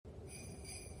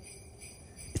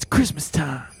Christmas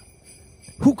time.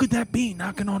 Who could that be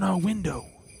knocking on our window?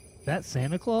 That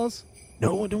Santa Claus?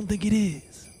 No, I don't think it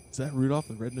is. Is that Rudolph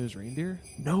the Red-Nosed Reindeer?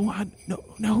 No,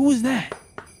 no, who is that?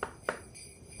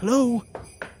 Hello?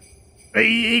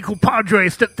 Hey, compadre,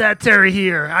 Stepdad Terry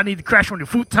here. I need to crash on your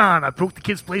futon. I broke the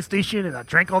kid's PlayStation and I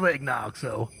drank all the eggnog,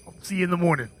 so I'll see you in the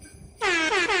morning.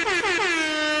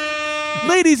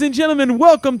 Ladies and gentlemen,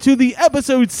 welcome to the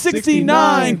episode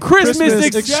 69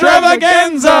 Christmas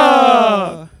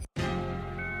Extravaganza!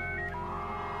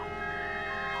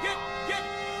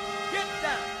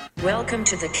 Welcome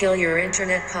to the Kill Your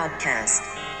Internet podcast.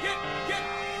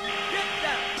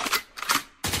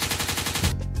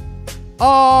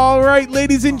 All right,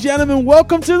 ladies and gentlemen,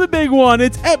 welcome to the big one.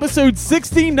 It's episode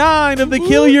 69 of the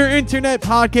Kill Your Internet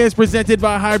podcast presented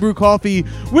by Highbrew Coffee.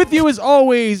 With you, as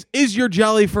always, is your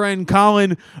jolly friend,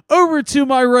 Colin. Over to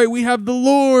my right, we have the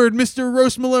Lord, Mr.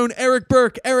 Roast Malone, Eric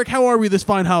Burke. Eric, how are we this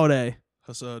fine holiday?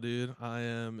 So, dude, I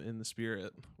am in the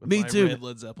spirit with Me my too. red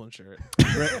Led Zeppelin shirt.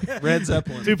 Red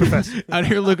Zeppelin. Super fast. Out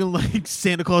here looking like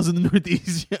Santa Claus in the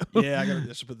Northeast. Yo. Yeah,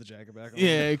 I should put the jacket back on.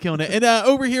 Yeah, killing it. And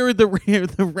over here with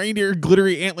the reindeer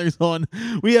glittery antlers on,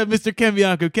 we have Mr. Ken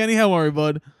Bianco. Kenny, how are you,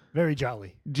 bud? Very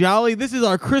jolly. Jolly. This is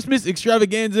our Christmas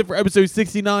extravaganza for episode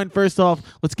 69. First off,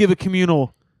 let's give a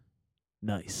communal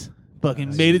nice.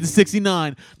 Fucking made it to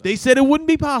 69. They said it wouldn't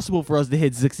be possible for us to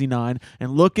hit 69,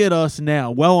 and look at us now,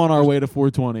 well on our way to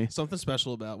 420. Something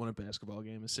special about when a basketball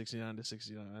game is 69 to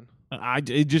 69.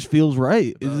 It just feels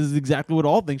right. This is exactly what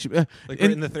all things should be. Like right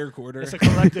in the third quarter. It's a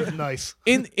collective nice.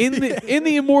 In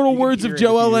the immortal You can words of hear it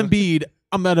Joel if you- Embiid,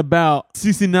 I'm at about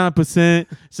 69%.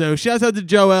 So shouts out to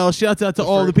Joel. Shouts out to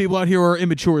all the people out here who are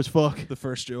immature as fuck. The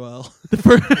first Joel. The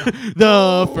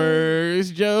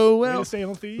first Way Joel. to stay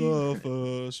on theme. The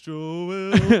first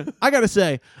Joel. I gotta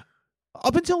say,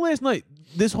 up until last night,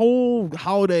 this whole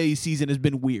holiday season has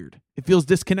been weird. It feels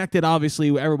disconnected,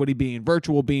 obviously, with everybody being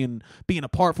virtual, being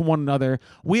apart from one another.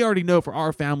 We already know for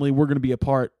our family, we're going to be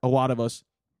apart, a lot of us.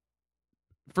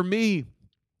 For me,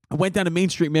 I went down to Main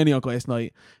Street Manioc last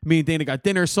night. Me and Dana got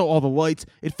dinner, saw all the lights.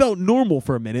 It felt normal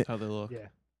for a minute. How they look. Yeah.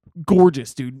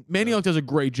 Gorgeous, dude. Manioc does a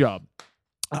great job.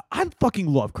 I fucking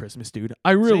love Christmas, dude.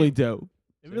 I really Same. do.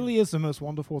 It really is the most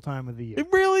wonderful time of the year. It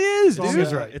really is, Song dude.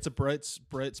 is right. It's a bright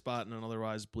spot in an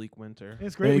otherwise bleak winter.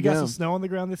 It's There great. you We got go. some snow on the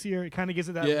ground this year. It kind of gives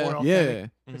it that Yeah. more Yeah.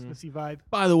 authentic Christmassy vibe.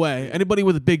 By the way, anybody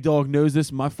with a big dog knows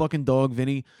this. My fucking dog,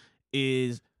 Vinny,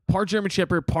 is part German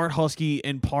Shepherd, part Husky,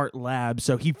 and part Lab.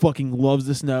 So he fucking loves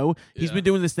the snow. He's Yeah. been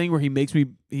doing this thing where he makes me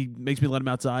let him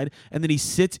outside, and then he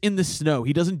sits in the snow.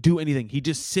 He doesn't do anything. He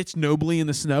just sits nobly in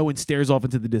the snow and stares off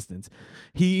into the distance.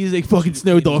 He is a fucking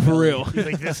snow dog for real. He's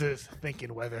like, this is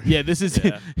thinking weather. Yeah, this is.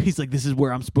 Yeah. He's like, this is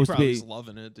where I'm supposed to Probably be. is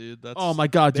loving it, dude. That's, Oh my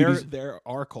god, dude, Their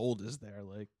our cold is their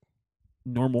like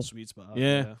normal. sweet spot.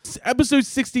 Yeah. It's episode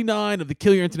 69 of the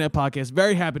Kill Your Internet podcast.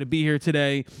 Very happy to be here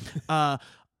today.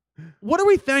 What are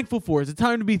we thankful for? It's a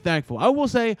time to be thankful. I will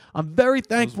say I'm very That was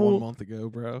 1 thankful. month ago,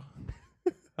 bro.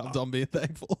 I'm done being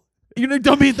thankful. You're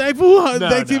done being thankful?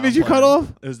 Thanksgiving I'm you cut playing.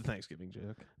 off? It was a Thanksgiving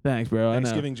joke. Thanks, bro. I know.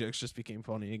 Thanksgiving jokes just became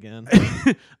funny again.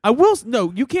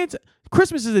 No, you can't.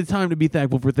 Christmas is a time to be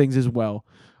thankful for things as well.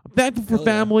 I'm thankful for Hell yeah.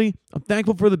 family. I'm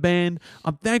thankful for the band.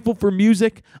 I'm thankful for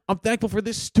music. I'm thankful for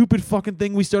this stupid fucking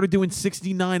thing we started doing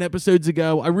 69 episodes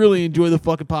ago. I really enjoy the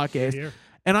fucking podcast. Here.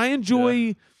 And I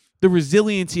enjoy the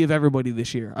resiliency of everybody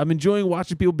this year. I'm enjoying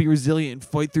watching people be resilient and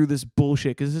fight through this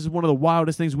bullshit because this is one of the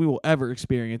wildest things we will ever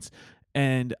experience.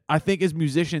 And I think as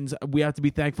musicians, we have to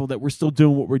be thankful that we're still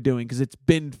doing what we're doing because it's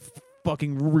been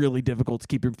fucking really difficult to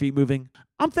keep your feet moving.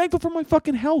 I'm thankful for my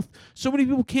fucking health. So many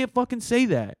people can't fucking say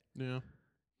that. Yeah.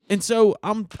 And so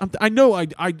I know I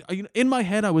in my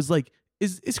head I was like,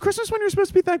 is Christmas when you're supposed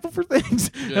to be thankful for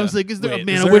things? Yeah. I was like, is there? Wait,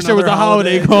 Man, is I there wish there was a another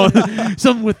holiday holiday? called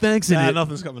something with thanks in it.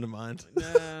 Nothing's coming to mind.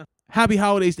 Happy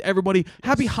holidays to everybody.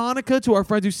 Happy Hanukkah to our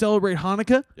friends who celebrate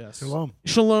Hanukkah. Yes. Shalom.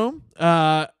 Shalom.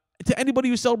 To anybody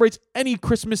who celebrates any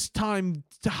Christmas time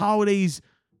to holidays,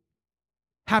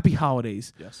 happy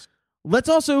holidays. Yes. Let's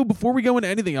also, before we go into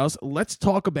anything else, let's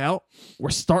talk about, we're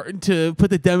starting to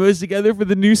put the demos together for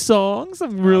the new songs.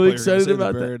 I'm really excited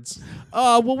about that. Birds.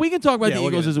 Well, we can talk about Yeah, the we'll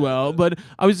Eagles get as into well, that. but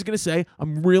I was just going to say,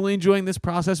 I'm really enjoying this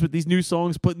process with these new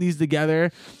songs, putting these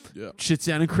together. Yeah. Shit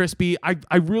sounding crispy. I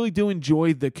really do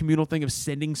enjoy the communal thing of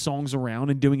sending songs around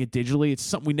and doing it digitally. It's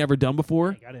something we've never done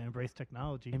before. You got to embrace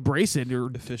technology. Embrace it. Or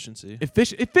Efficiency.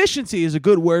 efficiency is a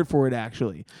good word for it,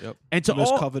 actually. Yep. And to The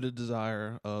most all coveted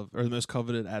desire of, or the most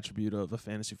coveted attribute of a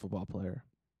fantasy football player.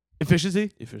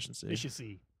 efficiency. Efficiency.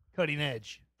 Efficiency. Cutting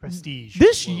edge. Prestige.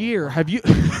 This Whoa. year, have you?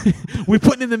 We're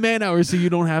putting in the man hours so you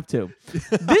don't have to.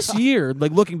 This year,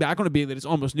 like looking back on it being that it's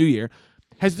almost New Year,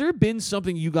 has there been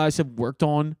something you guys have worked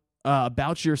on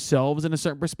about yourselves in a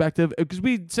certain perspective, because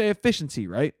we say efficiency,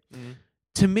 right? Mhm.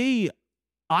 To me,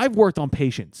 I've worked on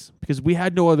patience because we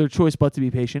had no other choice but to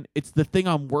be patient. It's the thing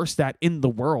I'm worst at in the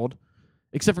world,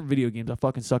 except for video games. I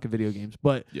fucking suck at video games,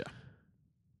 but Yeah.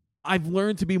 I've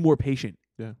learned to be more patient.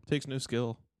 Yeah. Takes no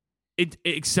skill. It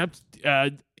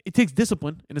takes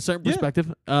discipline in a certain Yeah. perspective.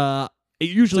 It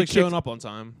It's usually like showing up on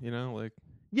time, you know, like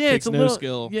Yeah, takes it's a no little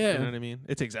skill. Yeah, You know what I mean?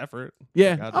 It takes effort.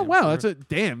 yeah. Goddamn Oh wow, sure. that's a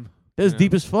damn. That's Yeah.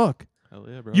 deep as fuck. Hell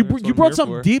yeah, bro. You That's what you I'm brought here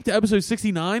something for. deep to episode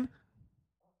 69.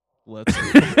 Let's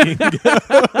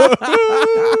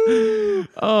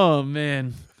Oh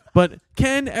man. But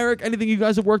Ken, Eric, anything you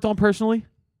guys have worked on personally?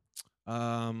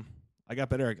 I got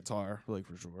better at guitar, like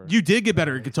for sure. You did get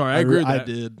better at guitar. I agree with I that.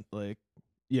 did, like,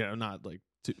 you know, not like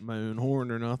toot my own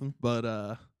horn or nothing, but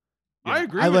I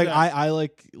agree I with like that. I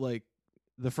like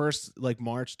the first like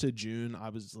March to June. I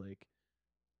was like,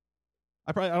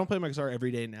 I don't play my guitar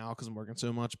every day now because I'm working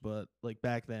so much, but like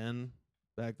back then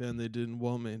they didn't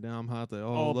want me. Now I'm hot. They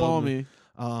all Oh, love ball me.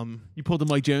 me. You pulled the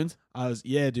Mike Jones? I was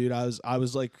dude. I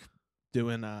was like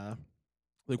doing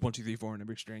like 1, 2, 3, 4 on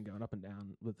every string, going up and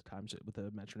down with the time with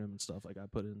the metronome and stuff. Like I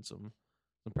put in some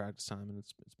practice time, and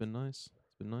it's been nice.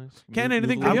 It's been nice. Ken,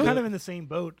 anything a for I'm little you? kind bit. of in the same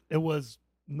boat. It was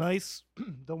nice.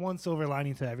 The one silver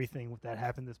lining to everything that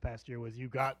happened this past year was you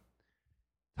got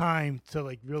time to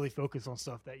like really focus on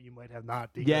stuff that you might have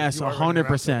not. because Yes, you are running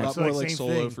around 100%. so a much. lot So, more like, like same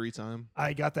solo thing. free time.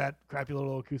 I got that crappy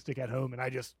little acoustic at home, and I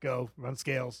just go run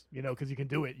scales, because you can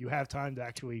do it. You have time to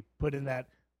actually put in that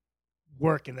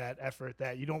work and that effort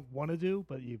that you don't want to do,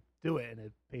 but you do it, and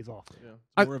it pays off. Yeah, it's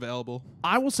I- more available.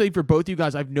 I will say for both you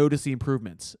guys, I've noticed the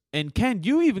improvements. And Ken,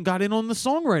 you even got in on the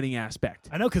songwriting aspect.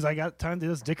 I know, because I got time to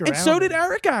just dick around. And so did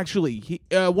Eric, actually. He,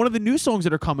 one of the new songs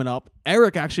that are coming up,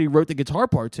 Eric actually wrote the guitar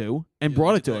part to and Yeah,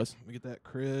 brought we it to get us. We get that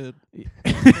cred.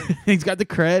 He's got the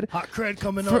cred. Hot cred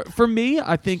coming For, up. for me,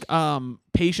 I think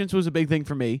patience was a big thing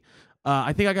for me.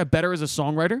 I think I got better as a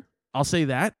songwriter. I'll say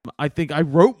that. I think I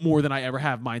wrote more than I ever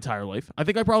have my entire life. I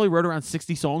think I probably wrote around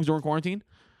 60 songs during quarantine.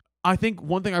 I think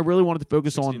one thing I really wanted to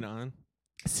focus on 69.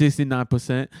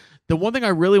 69%. The one thing I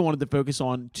really wanted to focus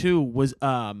on too was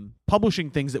publishing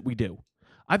things that we do.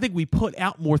 I think we put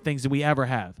out more things than we ever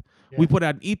have. Yeah. We put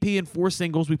out an EP and 4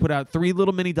 singles. We put out 3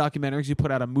 little mini documentaries. We put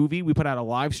out a movie. We put out a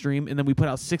live stream, and then we put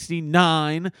out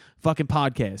 69 fucking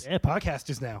podcasts. Yeah,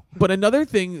 podcasters now. But another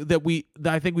thing that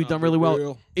I think we've done really well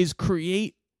Real. is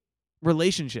create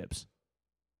relationships,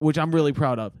 which I'm really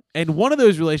proud of. And one of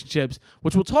those relationships,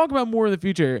 which we'll talk about more in the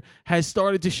future, has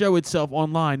started to show itself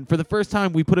online. For the first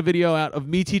time, we put a video out of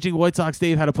me teaching White Sox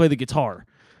Dave how to play the guitar.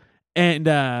 And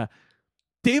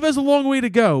Dave has a long way to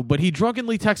go, but he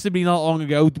drunkenly texted me not long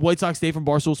ago. White Sox Dave from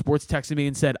Barstool Sports texted me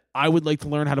and said, I would like to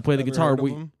learn how to play the Ever guitar. heard of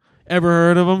him? Ever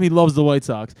heard of him? He loves the White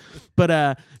Sox.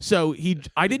 But so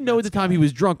I didn't know at the time he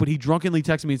was drunk, but he drunkenly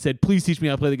texted me and said, please teach me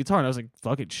how to play the guitar. And I was like,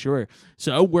 fuck it, sure.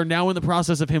 So we're now in the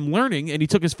process of him learning, and he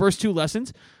took his first 2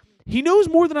 lessons. He knows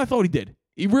more than I thought he did.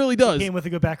 He really does. Came with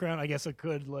a good background. I guess I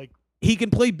could He can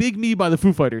play Big Me by the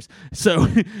Foo Fighters. So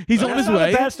he's on his Not a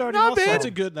way. bad starting Not also.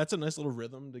 bad. That's a nice little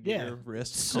rhythm to get Yeah. your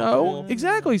wrists. So comfortable.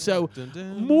 exactly. So Dun,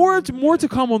 dun. more to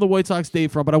come on the White Sox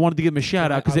Dave front, but I wanted to give him a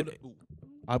shout out because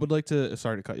I would like to.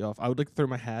 Sorry to cut you off. I would like to throw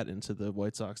my hat into the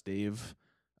White Sox Dave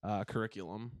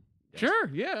curriculum. Sure,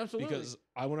 yeah, absolutely. Because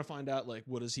I want to find out like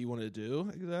what does he want to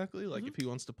do exactly. Like if he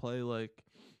wants to play like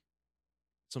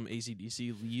some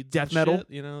AC/DC leads, Death and metal? shit,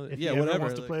 you know, If yeah, he ever whatever.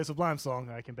 wants to like- play a Sublime song,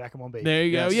 I can back him on bass. There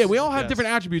you go. Yes, Yeah, we all have yes. different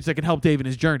attributes that can help Dave in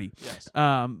his journey. Yes.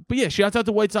 But yeah, shouts out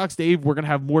to White Sox Dave. We're gonna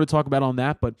have more to talk about on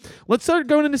that, but let's start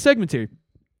going into segments here.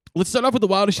 Let's start off with the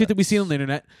wildest shit that we see on the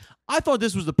internet. I thought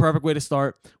this was the perfect way to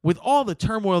start. With all the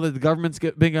turmoil that the government's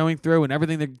been going through and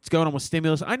everything that's going on with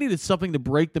stimulus, I needed something to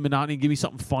break the monotony and give me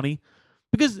something funny.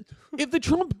 Because if the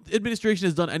Trump administration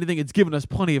has done anything, it's given us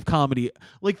plenty of comedy.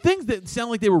 Like things that sound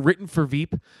like they were written for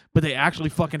Veep, but they actually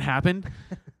fucking happened.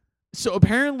 So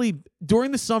apparently,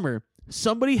 during the summer,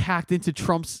 somebody hacked into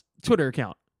Trump's Twitter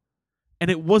account. And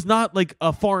it was not like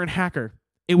a foreign hacker.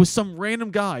 It was some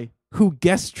random guy who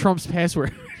guessed Trump's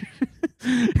password.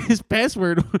 His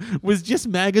password was just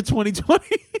MAGA 2020.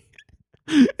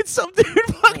 It's some dude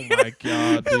fucking. Oh my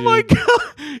god, Oh my dude.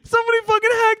 god! Somebody fucking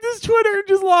hacked his Twitter and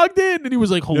just logged in, and he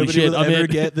was like, "Holy Nobody shit! will I'm ever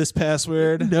in." get this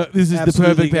password. No, this is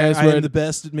Absolutely, the perfect I am password. the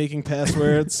best at making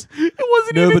passwords. It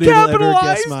wasn't Nobody even will ever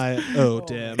capitalized. guess my. Oh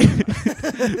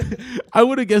damn! I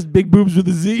would have guessed big boobs with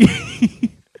a Z.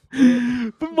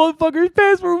 But motherfucker's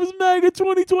password was MAGA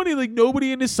 2020. Like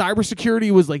nobody in his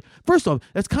cybersecurity was like. First off,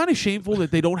 that's kind of shameful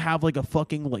that they don't have like a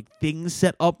fucking like thing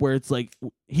set up where it's like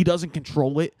he doesn't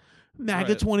control it. MAGA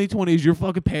Right. 2020 is your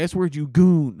fucking password, you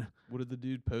goon. What did the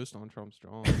dude post on Trump's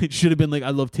drawing? It should have been like, I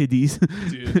love titties.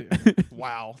 Dude,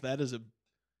 wow, that is a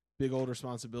big old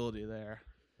responsibility there.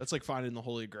 That's like finding the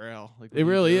Holy Grail. Like, what It do you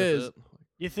really do with is. it?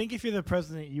 You think if you're the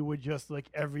president, you would just like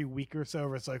every week or so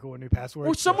recycle a new password?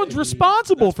 Or someone's Like,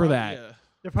 responsible That's for probably- that.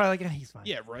 They're probably like, he's fine.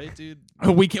 Yeah, right, dude.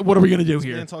 We can't, what are we going to do This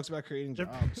here? man talks about creating They're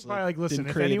jobs. probably like, listen, didn't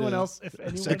if create anyone a- else, if a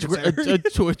anyone, secretary.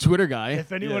 A Twitter guy.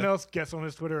 if anyone Yeah. else gets on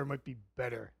his Twitter, it might be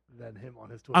better than him on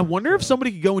his Twitter. I wonder if So-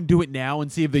 somebody could go and do it now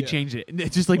and see if they Yeah. change it.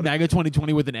 It's just like What MAGA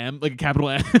 2020 with an M, like a capital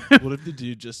M. What if the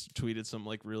dude just tweeted some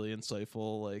like really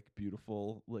insightful, like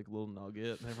beautiful, like little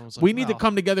nugget, and everyone was like, We need to wow,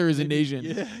 come together as a maybe- nation.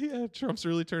 Yeah, Trump's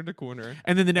really turned a corner.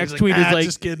 And then the next He's tweet like, is like,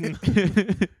 just kidding.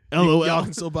 LOL. Y'all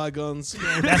can still buy guns.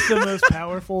 That's the most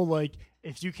powerful. Like,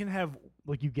 if you can have,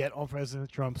 like, you get on President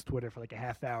Trump's Twitter for like a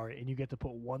half hour, and you get to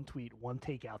put one tweet, one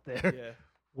take out there. Yeah.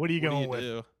 What are you What going do you with?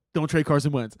 do? Don't trade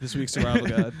Carson Wentz. This week's survival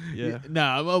guide. Yeah.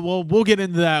 No, well, we'll get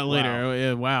into that later. Wow.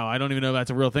 Yeah, wow, I don't even know if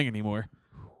that's a real thing anymore.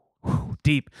 Whew,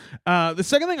 deep. The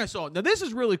second thing I saw, now this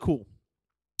is really cool.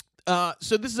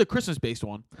 So this is a Christmas-based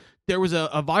one. There was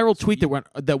a viral tweet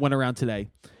that went around today,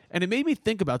 and it made me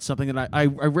think about something that I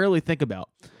rarely think about.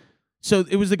 So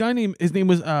it was a guy his name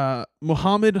was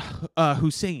Mohammed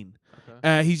Hussein.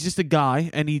 He's just a guy,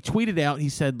 and he tweeted out, he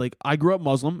said, like, I grew up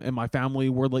Muslim, and my family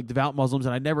were, like, devout Muslims,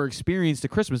 and I never experienced a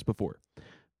Christmas before.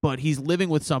 But he's living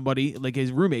with somebody, like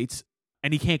his roommates,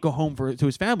 and he can't go home to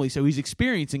his family, so he's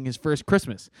experiencing his first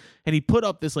Christmas. And he put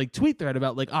up this, like, tweet thread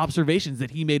about, like, observations that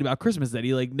he made about Christmas that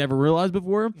he, like, never realized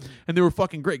before, and they were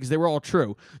fucking great, because they were all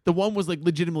true. The one was, like,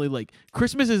 legitimately, like,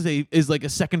 Christmas is like, a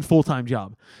second full-time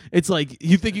job. It's like,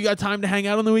 you think you got time to hang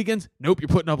out on the weekends? Nope, you're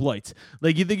putting up lights.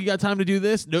 Like, you think you got time to do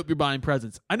this? Nope, you're buying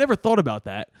presents. I never thought about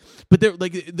that. But there,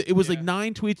 like, it was, like,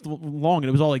 9 tweets long, and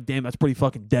it was all like, damn, that's pretty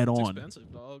fucking dead It's on.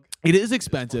 expensive, dog. It is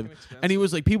expensive. fucking expensive. And he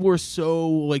was like, people were so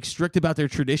like strict about their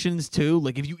traditions too.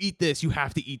 Like, if you eat this, you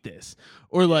have to eat this.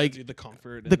 Or like Dude, the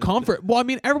comfort. the comfort. Well, I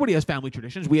mean, everybody has family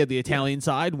traditions. We have the Italian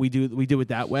side. We do it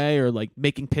that way, or like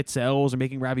making pizzelles or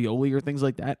making ravioli or things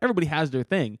like that. Everybody has their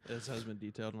thing. This has been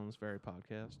detailed on this very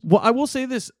podcast. Well, I will say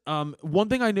this. One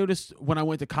thing I noticed when I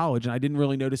went to college, and I didn't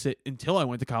really notice it until I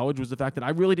went to college, was the fact that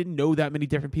I really didn't know that many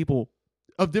different people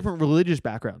of different religious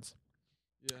backgrounds.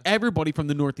 Yeah. Everybody from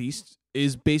the Northeast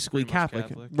is basically Pretty much Catholic,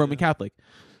 Catholic, Roman yeah. Catholic.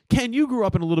 Ken, you grew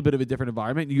up in a little bit of a different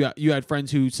environment. You had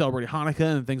friends who celebrated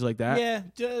Hanukkah and things like that. Yeah,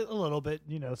 a little bit.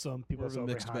 You know, some people More of a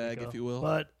celebrate mixed bag, Hanukkah, if you will.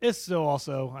 But it's still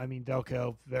also, I mean,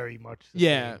 Delco very much the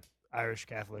Yeah. same Irish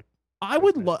Catholic. I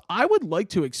would like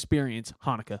to experience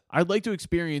Hanukkah. I'd like to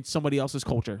experience somebody else's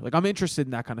culture. Like, I'm interested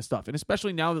in that kind of stuff, and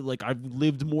especially now that like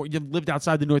you've lived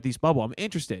outside the Northeast bubble. I'm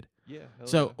interested. Yeah.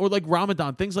 So, or like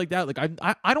Ramadan, things like that. Like,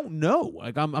 I don't know.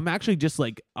 Like, I'm actually just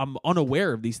like, I'm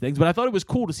unaware of these things. But I thought it was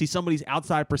cool to see somebody's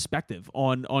outside perspective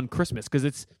on Christmas, because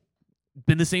it's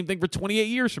been the same thing for 28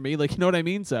 years for me. Like, you know what I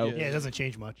mean? So, Yeah. Yeah, it doesn't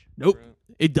change much. nope,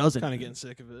 it doesn't. Kind of getting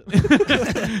sick of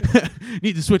it.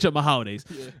 Need to switch up my holidays.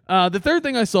 The third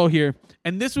thing I saw here,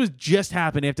 and this was just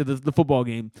happened after the football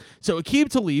game. So Aqib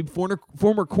Talib, former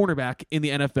cornerback in the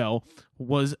NFL,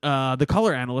 was the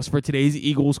color analyst for today's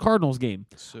Eagles-Cardinals game.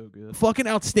 So good. Fucking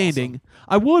outstanding.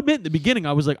 I will admit, in the beginning,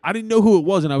 I was like, I didn't know who it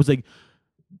was, and I was like,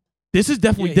 this is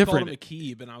definitely He different. called him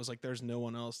Aqib, and I was like, "There's no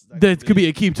one else That could be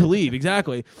Aqib Talib,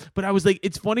 exactly. But I was like,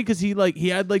 it's funny because he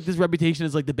had like this reputation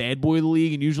as like the bad boy of the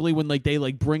league, and usually when like they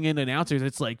like bring in announcers,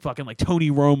 it's like fucking like Tony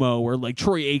Romo or like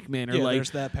Troy Aikman or Yeah, like.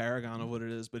 there's that paragon of what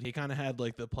it is, but he kind of had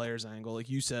like the player's angle, like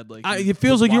you said. Like It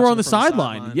feels like you were on the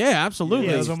sideline. Yeah, absolutely.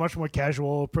 Yeah, it was a much more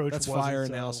casual approach. That's wasn't fire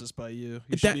so- analysis by you.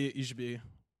 That- You should be.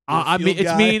 I mean, field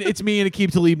it's me and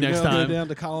Aqib Talib Go next time. down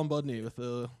to Colin Budney with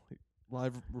the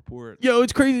live report. Yo,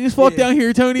 it's crazy as fuck Yeah. down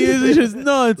here, Tony. It's just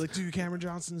nuts. Like, dude, Cameron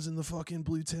Johnson's in the fucking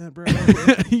blue tent, bro.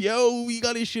 Yo, he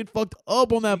got his shit fucked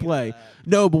up on that play.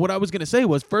 No, but what I was gonna say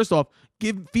was, first off,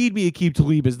 feed me Aqib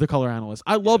Talib as the color analyst.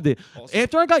 I loved it. awesome.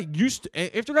 After I got used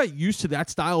to that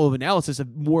style of analysis,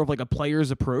 of more of like a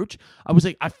player's approach, I was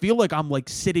like, I feel like I'm like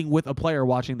sitting with a player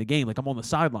watching the game, like I'm on the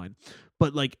sideline.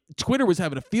 But like Twitter was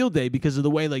having a field day because of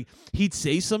the way like he'd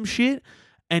say some shit,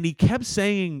 and he kept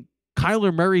saying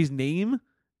Kyler Murray's name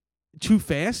too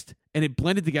fast, and it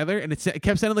blended together, and it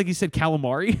kept sounding like he said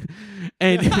calamari.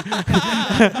 And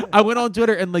I went on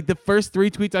Twitter, and like the first 3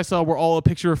 tweets I saw were all a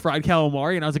picture of fried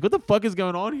calamari, and I was like, what the fuck is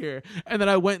going on here? And then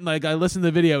I went and like I listened to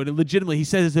the video, and it legitimately he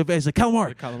says it so fast, like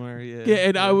calamari. Calamari, Yeah,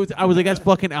 and I was like, that's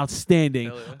fucking outstanding.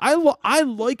 Hell yeah. I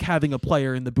like having a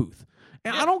player in the booth.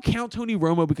 And I don't count Tony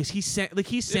Romo because he sounds like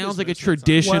a makes no sense.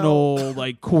 traditional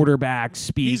like quarterback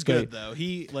speak. He's good though.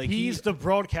 He like He's the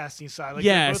broadcasting side. Like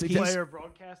Yes, both he's- player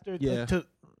broadcaster. Yeah.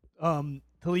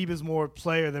 Talib is more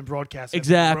player than broadcaster.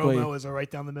 Exactly. Romo is right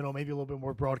down the middle, maybe a little bit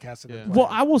more broadcaster than Yeah. player. Well,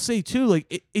 I will say too,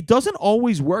 like it doesn't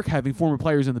always work having former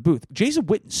players in the booth. Jason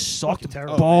Witten sucked Fucking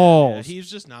terrible. balls. Yeah, he's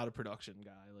just not a production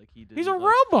guy. Like he He's a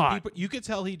like, robot. You could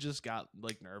tell he just got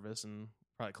like nervous and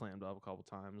probably clammed up a couple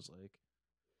times. Like,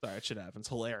 sorry, it shit happens.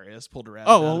 Hilarious. Pulled a rabbit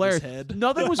out of Hilarious. his head.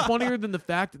 Nothing was funnier than the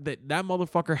fact that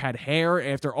motherfucker had hair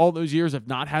after all those years of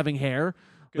not having hair.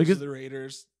 Goes Because to the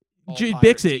Raiders. all just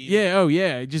pirate bix it. team. Yeah, oh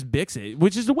yeah, just bix it.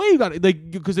 Which is the way you got it.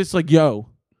 Like, because it's like, yo,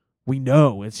 we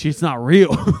know it's just not real.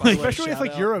 By the Like, way, Especially if shout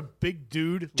like out- you're a big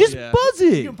dude. just Yeah. buzz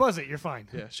you it. can buzz it. You're fine.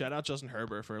 Yeah, shout out Justin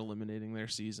Herbert for eliminating their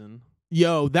season.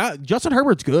 Yo, that Justin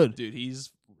Herbert's good. Dude,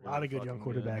 he's A lot of good young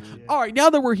quarterbacks. dude. Yeah. All right, now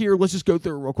that we're here, let's just go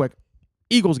through it real quick.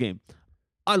 Eagles game.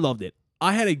 I loved it.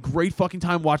 I had a great fucking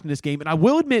time watching this game, and I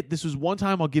will admit this was one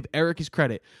time I'll give Eric his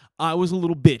credit. I was a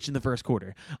little bitch in the first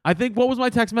quarter. I think, what was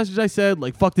my text message I said?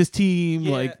 Like, fuck this team.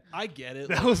 Yeah, Like, I get it.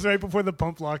 That was right before the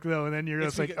pump block though, and then you're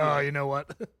It's just like, because- oh, yeah. you know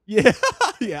what? Yeah,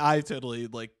 yeah. I totally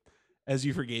like. As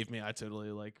you forgave me, I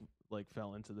totally like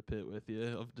fell into the pit with you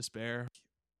of despair.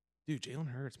 Dude, Jalen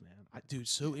Hurts, man. Dude,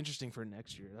 so interesting for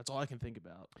next year. That's all I can think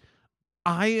about.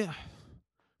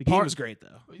 The game Part- was great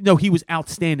though. no, he was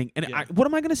outstanding. And Yeah. what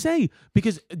am I going to say?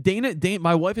 Because Dana,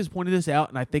 my wife has pointed this out,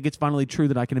 and I think it's finally true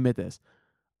that I can admit this.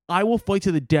 I will fight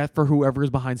to the death for whoever is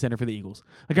behind center for the Eagles.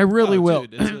 Like, I really Oh, will.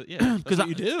 Dude, yeah, that's 'Cause what I-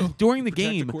 you do during the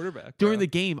Protect game- quarterback, During bro. the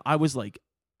game, I was like,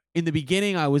 in the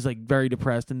beginning, I was like very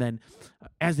depressed, and then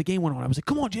as the game went on, I was like,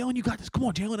 "Come on, Jalen, you got this. Come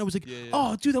on, Jalen." I was like, Yeah, yeah.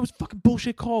 "Oh, dude, that was fucking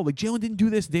bullshit call. Like, Jalen didn't do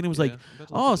this." Dana was like, Yeah, I'm about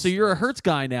to "Oh, look so at you're a stats. Hertz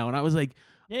guy now?" And I was like,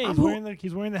 Yeah, I'm he's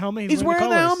wearing the helmet. "He's wearing the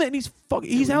colours. helmet, and he's Yeah, what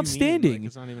he's do you mean? outstanding." Like,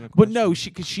 it's not even a But question. no,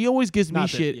 cause she always gives me Not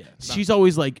that- shit. yeah, not- She's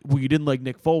always like, "Well, you didn't like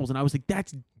Nick Foles," and I was like,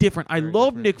 "That's different. I Very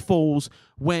love different. Nick Foles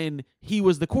when he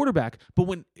was the quarterback, but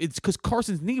when it's because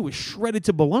Carson's knee was shredded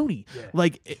to baloney. Yeah.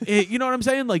 Like, you know what I'm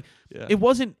saying? Like, Yeah. it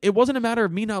wasn't a matter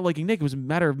of me not liking Nick. It was a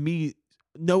matter of me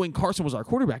knowing Carson was our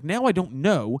quarterback. Now I don't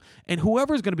know, and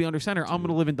whoever's going to be under center, I'm going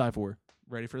to live and die for.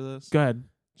 Ready for this? Go ahead.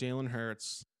 Jalen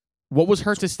Hurts. What was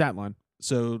Hurts' stat line?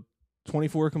 So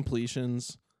 24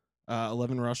 completions,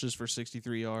 11 rushes for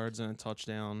 63 yards and a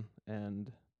touchdown,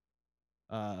 and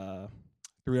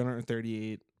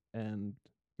 338 and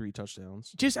 3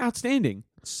 touchdowns. Just outstanding.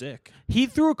 Sick. He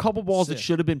threw a couple balls that Sick.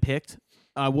 should have been picked.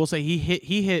 I will say he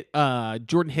hit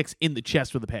Jordan Hicks in the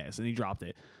chest with a pass, and he dropped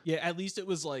it. Yeah, at least it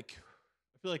was like,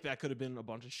 I feel like that could have been a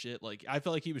bunch of shit. Like, I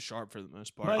felt like he was sharp for the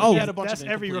most part. But Oh, he had a bunch that's of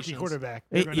every rookie incompletions. quarterback.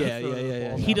 Hey, They're gonna yeah, throw yeah, the yeah,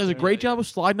 balls yeah. He out does a there. great job of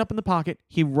sliding up in the pocket.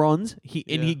 He runs. And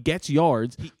Yeah. he gets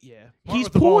yards. Yeah. Smart He's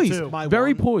with the ball, poised. too.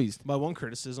 Very one- poised. My one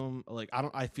criticism, like,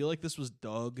 I feel like this was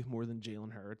Doug more than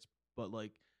Jalen Hurts, but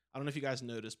like, I don't know if you guys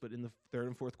noticed, but in the third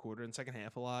and fourth quarter and second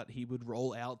half a lot, he would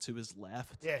roll out to his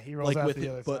left. Yeah, he rolls Like out with to the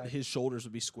it, other but side. his shoulders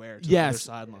would be square to Yes.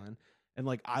 the other sideline. And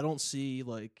like, I don't see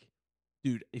like,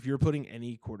 dude, if you're putting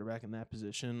any quarterback in that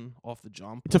position off the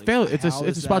jump, It's a like, fail. It's how a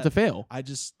is spot to that- fail. I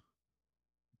just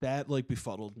that like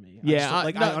befuddled me. I Yeah, just don't-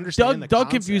 like no, I understand. Doug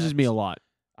confuses me a concept. lot.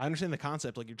 I understand the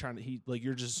concept. Like you're trying to,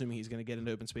 you're just assuming he's going to get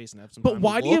into open space and have some. But time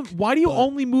why to do you look, but-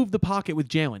 only move the pocket with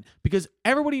Jalen? Because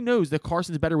everybody knows that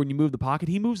Carson's better when you move the pocket.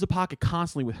 He moves the pocket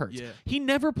constantly with Hurts. Yeah. He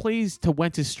never plays to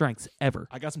Wentz's strengths ever.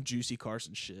 I got some juicy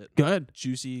Carson shit. Good.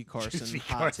 Juicy Carson Juicy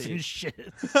hot Carson take.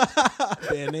 shit.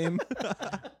 Band name.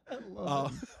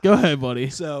 Go ahead, buddy.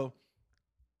 So,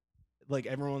 like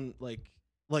everyone,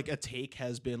 like a take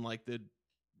has been like the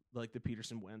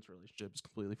Peterson Wentz relationship is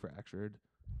completely fractured,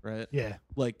 right? Yeah.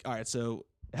 Like, all right, so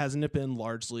hasn't it been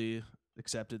largely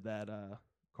accepted that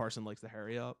Carson likes to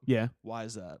hurry up? Yeah. Why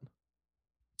is that?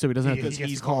 So he doesn't have He to. gets to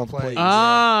he's call calling plays. plays.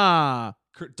 Ah.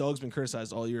 Doug's been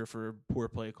criticized all year for poor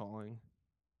play calling.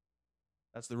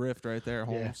 That's the rift right there, Yeah.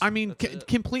 Holmes. I mean, That's it.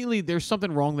 completely. There's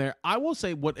something wrong there. I will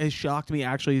say what has shocked me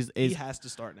actually is he has to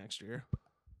start next year.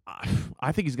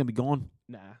 I think he's gonna be gone.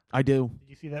 Nah. I do. Did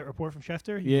you see that report from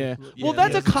Schefter? Yeah. Yeah, Well,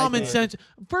 that's yeah, a common I did. sense.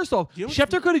 First off, You know what's-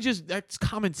 Schefter could have just. That's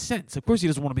common sense. Of course, he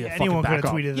doesn't want to be Yeah, a fucking anyone could have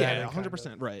backup. tweeted that. Yeah, and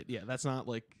 100% right. Yeah, that's not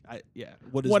like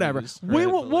what is Whatever. news, We right?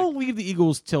 will, But, we'll like, leave the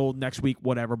Eagles till next week.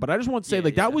 Whatever. But I just want to say, Yeah,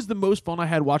 like, that yeah. was the most fun I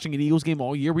had watching an Eagles game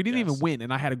all year. We didn't even Yes. win,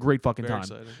 and I had a great fucking very time.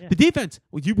 exciting. Yeah. The defense.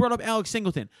 Well, you brought up Alex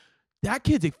Singleton. That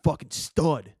kid's a fucking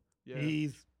stud. Yeah.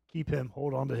 He's keep him.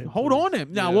 Hold on to him. Hold please. on to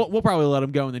him. Now Yeah. we'll probably let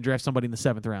him go and then draft somebody in the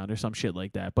 7th round or some shit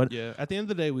like that. But Yeah, at the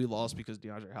end of the day, we lost because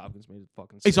DeAndre Hopkins made a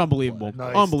fucking. it's sick unbelievable. play.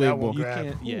 Nice. Unbelievable. That You grab.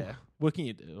 can't. Yeah. What can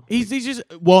you do? He's just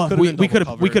well. Could've We been could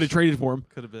double have coverage. traded for him.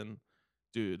 Could have been,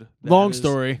 dude. that Long is-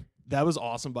 story. That was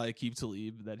awesome by Aqib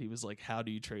Talib. That he was like, "How do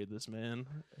you trade this man?"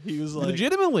 He was like,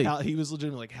 Legitimately. he was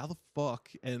legitimately like, "How the fuck?"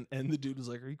 And the dude was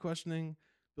like, "Are you questioning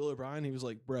Bill O'Brien. He was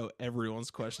like, bro, everyone's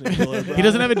questioning Bill O'Brien. He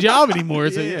doesn't have a job anymore,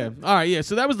 so yeah. All right, yeah.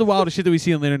 So that was the wildest shit that we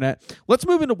see on the internet. Let's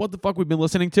move into what the fuck we've been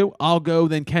listening to. I'll go,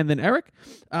 then Ken, then Eric.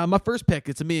 My first pick,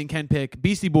 it's a me and Ken pick,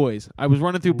 Beastie Boys. I was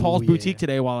running through Paul's Boutique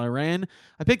today while I ran.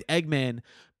 I picked Eggman.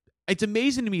 It's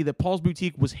amazing to me that Paul's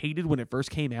Boutique was hated when it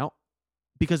first came out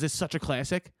because it's such a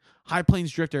classic. High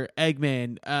Plains Drifter,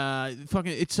 Eggman,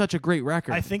 it's such a great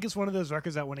record. I think it's one of those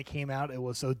records that when it came out, it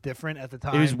was so different at the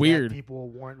time. It was weird. That people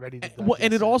weren't ready to. Well, and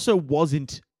it digest also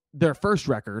wasn't their first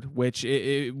record, which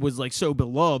it was like so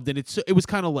beloved, and it was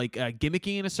kind of like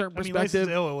gimmicky in a certain I mean, perspective. License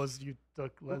to Ill, it was you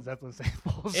took Led Zeppelin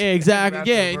samples. Exactly. and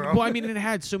Yeah. rapped over 'em. Well, I mean, it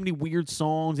had so many weird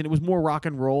songs, and it was more rock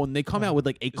and roll, and they come out with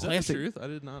like a Is that the classic. truth? I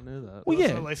did not know that. Well,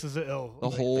 yeah. License to Ill. The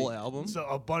whole album? So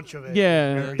a bunch of it.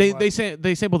 Yeah, very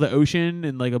they sample the ocean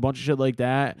and like a bunch of shit like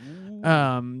that.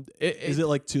 Is it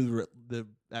like to the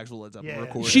actual Led Zeppelin Yeah.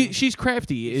 recording? She's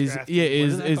crafty. She's is crafty. yeah When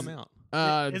is did that is come out?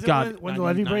 Is it God. when the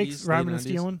levee 90s, breaks, late rhyming and 90s?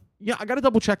 stealing? Yeah, I got to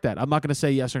double check that. I'm not going to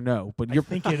say yes or no, but you're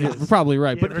think it is. you're probably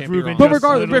right. Yeah, but Rick can't be Rubin wrong. but just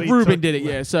regardless, Rick literally Rubin took- did it.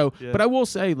 Yeah. So, Yeah. but I will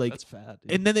say like. That's fat.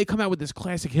 Dude. And then they come out with this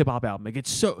classic hip hop album. Like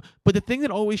it's so. But the thing that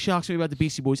always shocks me about the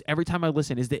Beastie Boys every time I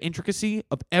listen is the intricacy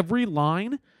of every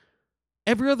line,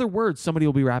 every other word somebody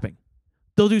will be rapping.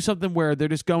 They'll do something where they're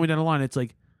just going down a line. It's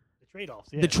like The trade-offs.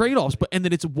 the trade-offs, but and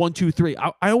then it's 1, 2, 3.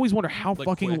 I always wonder how Like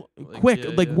fucking quick,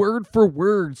 quick, like, yeah. word for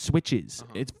word switches.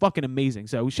 Uh-huh. It's fucking amazing.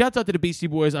 So shouts out to the Beastie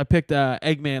Boys. I picked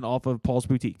Eggman off of Paul's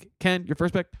Boutique. Ken, your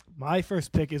first pick? My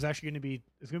first pick is actually going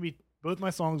to be both my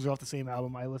songs are off the same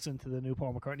album. I listened to the new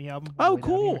Paul McCartney album. on the Oh, way down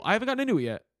cool. here. I haven't gotten into it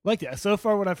yet. Like that. So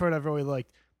far, what I've heard, I've really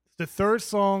liked. The third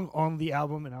song on the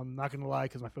album, and I'm not going to lie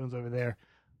because my phone's over there.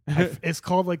 It's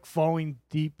called like Falling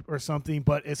Deep or something,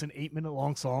 but it's an 8-minute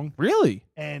long song, Really?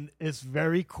 and it's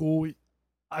very cool.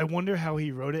 I wonder how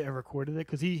he wrote it and recorded it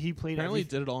because he played apparently he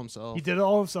everything. did it all himself. He did it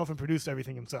all himself and produced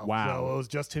everything himself. Wow. So it was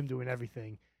just him doing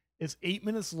everything. It's 8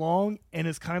 minutes long, and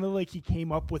it's kind of like he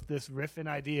came up with this riff and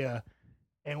idea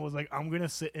and was like, I'm going to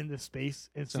sit in this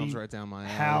space and Sounds see right down my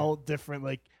alley. how different,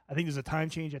 like, I think there's a time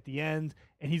change at the end,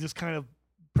 and he's just kind of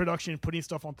production, putting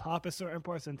stuff on top of certain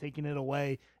parts and taking it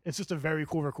away. It's just a very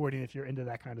cool recording if you're into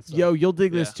that kind of stuff. Yo, you'll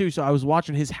dig this Yeah. too. So I was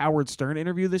watching his Howard Stern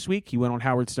interview this week. He went on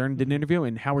Howard Stern, did an interview,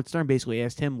 and Howard Stern basically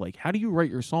asked him, like, how do you write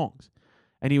your songs?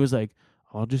 And he was like,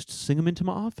 I'll just sing them into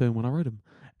my iPhone when I write them.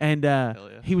 And Hell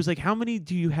yeah. he was like, how many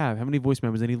do you have? How many voice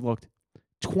memos? And he looked,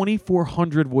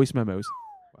 2,400 voice memos.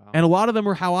 Wow. And a lot of them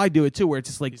are how I do it too, where it's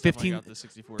just like He's definitely 15, got the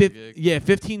 64 fif- gig. yeah,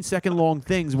 15-second long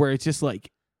things where it's just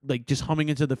like just humming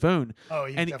into the phone. Oh,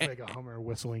 he's and- definitely like a Hummer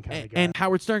whistling kind And, of guy. and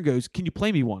Howard Stern goes, can you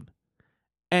play me one?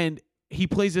 And he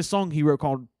plays this song he wrote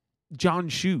called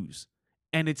John's Shoes.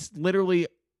 And it's literally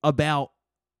about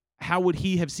how would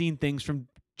he have seen things from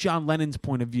John Lennon's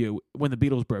point of view when the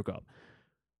Beatles broke up.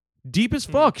 Deep as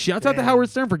fuck. Shouts out to Damn. Howard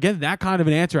Stern for getting that kind of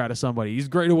an answer out of somebody. He's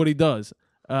great at what he does.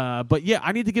 But yeah,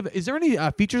 I need to give. Is there any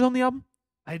features on the album?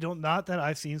 not that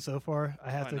I've seen so far.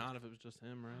 I have Why to. not if it was just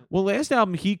him, right? Well, last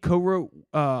album he co-wrote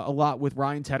a lot with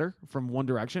Ryan Tedder from One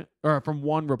Direction or from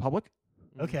One Republic.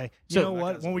 Okay. So- You know That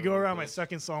what? guy's When we a go little around my close.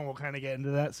 second song, we'll kind of get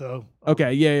into that. So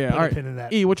Okay, yeah. put All a right. pin in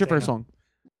that. E, what's your Damn. first song?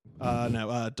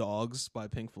 No, Dogs by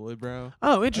Pink Floyd, bro.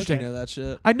 Oh, You interesting. know that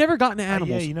shit? I've never gotten to Animals.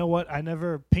 Yeah, you know what?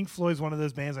 Pink Floyd's one of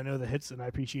those bands. I know the hits and I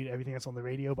appreciate everything that's on the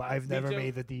radio, but I've never too.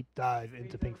 made the deep dive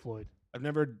into Pink Floyd. I've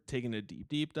never taken a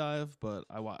deep dive, but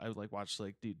I like watched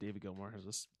like dude David Gilmour has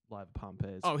this live at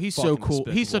Pompeii. It's Oh, he's so fucking cool.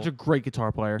 He's such a despicable. great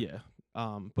guitar player.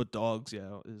 Yeah. But Dogs,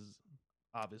 is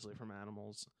obviously from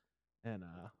Animals. And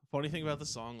funny thing about the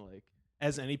song, like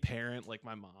as any parent, like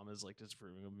my mom is like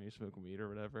disapproving of me smoking weed or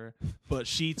whatever. But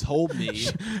she told me,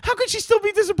 How could she still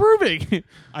be disapproving?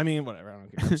 I mean, whatever, I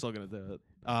don't care. I'm still gonna do it.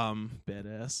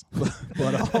 Badass.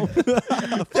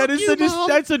 But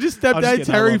That's such a stepdad kidding, I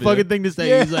Terry love you. fucking thing to say.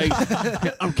 Yeah. He's like,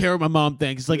 I don't care what my mom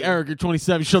thinks. It's like, Eric, you're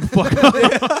 27. Shut the fuck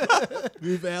up.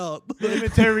 move out. Damn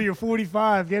it, Terry, you're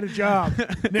 45. Get a job.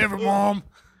 Never, Mom.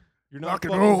 You're Rock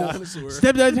not and a fucking roll. dinosaur.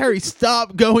 Stepdad Terry,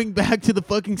 stop going back to the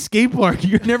fucking skate park.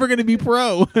 You're never gonna be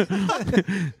pro.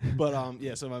 But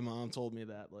yeah, so my mom told me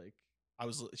that like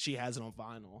she has it on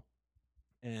vinyl,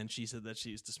 and she said that she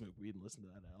used to smoke weed and listen to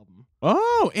that album.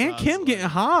 Oh, I Aunt was Kim like, getting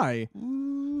high.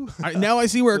 Ooh. Now I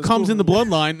see where it That's comes cool. in the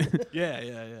bloodline. Yeah.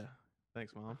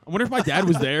 Thanks, mom. I wonder if my dad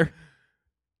was there.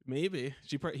 Maybe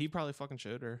he probably fucking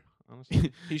showed her.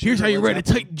 Honestly, He showed Here's her how you Led write a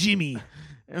Zeppelin. tight Jimmy.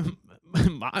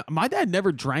 My dad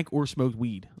never drank or smoked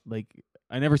weed. Like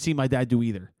I never seen my dad do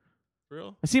either. For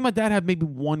real? I seen my dad have maybe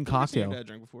one I've seen your cocktail, dad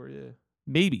drink before, yeah,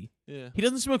 maybe. yeah, He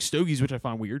doesn't smoke stogies, which I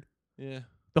find weird. yeah.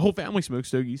 The whole family smokes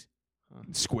stogies. Huh.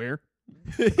 Square.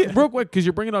 Real quick, because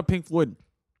you're bringing up Pink Floyd.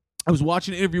 I was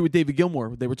watching an interview with David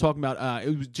Gilmour. They were talking about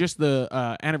it was just the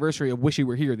anniversary of "Wish You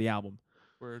Were Here," the album.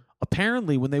 Word.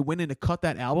 Apparently, when they went in to cut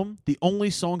that album, the only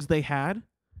songs they had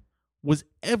was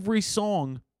every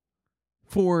song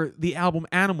for the album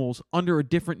Animals under a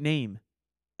different name.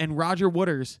 And Roger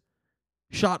Waters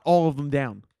shot all of them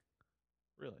down.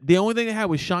 Really? The only thing they had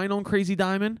was Shine On Crazy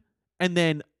Diamond and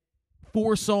then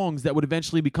 4 songs that would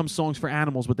eventually become songs for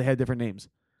Animals, but they had different names.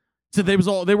 So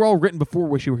they were all written before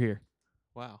Wish You Were Here.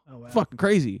 Wow. Oh, wow. Fucking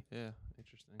crazy. Yeah.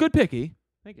 Interesting. Good picky.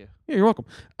 Thank you. Yeah, you're welcome.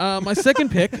 My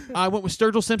second pick, I went with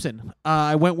Sturgill Simpson.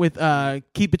 I went with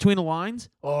Keep Between the Lines.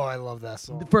 Oh, I love that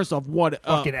song. First off, what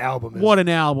Fucking album is. what an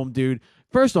album, dude.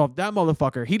 First off, that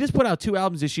motherfucker, he just put out 2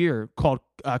 albums this year called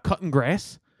Cutting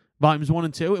Grass, Volumes 1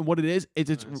 and 2. And what it is, it's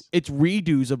Nice.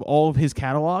 redos of all of his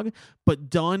catalog, but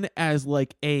done as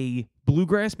like a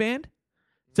bluegrass band.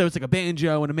 So it's like a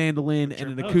banjo and a mandolin and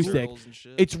an Triple acoustic. girls and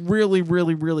shit. It's really,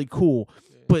 really, really cool.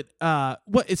 Yeah. But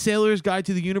what is Sailor's Guide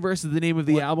to the Universe is the name of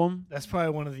the What? album. That's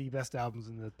probably one of the best albums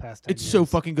in the past 10 It's years. so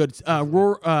fucking good. It's,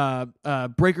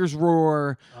 Breakers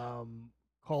Roar.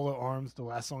 Call to Arms, the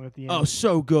last song at the end. Oh,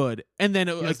 so good. And then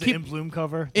He has the keep In Bloom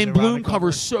cover. the In Nirvana Bloom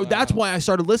cover. So Wow. that's why I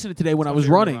started listening today when I was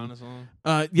Favorite running. Nirvana song?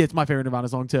 Yeah, it's my favorite Nirvana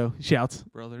song too. Shouts,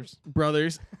 Brothers.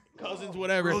 brothers, cousins,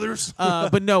 whatever. Brothers.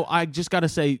 But no, I just gotta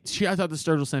say, shout out to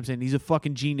Sturgill Simpson. He's a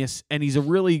fucking genius, and he's a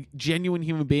really genuine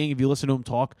human being. If you listen to him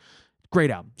talk,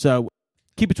 great album. So,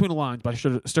 Keep Between the Lines by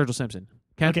Sturgill Simpson.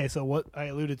 Ken? Okay, so what I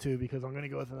alluded to, because I'm going to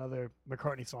go with another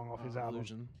McCartney song off his album.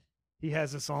 Illusion. He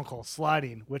has a song called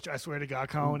Sliding, which I swear to God,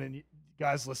 Colin, and you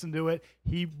guys listen to it.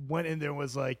 He went in there and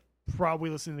was like,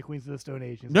 probably listening to Queens of the Stone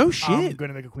Age. He's No like, I'm shit. going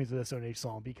to make a Queens of the Stone Age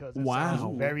song because it Wow.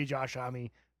 sounds very Josh Homme,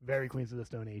 very Queens of the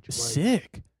Stone Age. Like,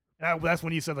 Sick. and that's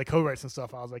when you said like co-writes and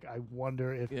stuff. I was like, I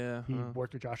wonder if Yeah. he huh.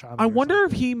 worked with Josh Homme. I or wonder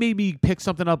if something. he maybe picked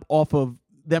something up off of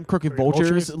them Crooked Crooked Vultures.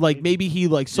 Vultures? Like maybe he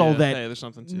like saw Yeah, that. Hey, there's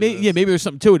something to Yeah, this. maybe there's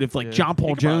something to it. If like Yeah. John Paul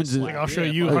He could probably Jones is. slap Like, I'll show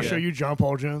Yeah, you. fuck I'll yeah. show you John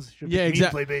Paul Jones. Should Yeah, be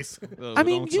exactly. Play bass. Oh, I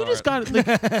mean, don't you just start. got. Like,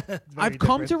 Very I've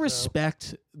come to different, so.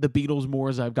 respect the Beatles more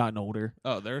as I've gotten older.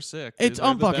 Oh, they're sick. It's They're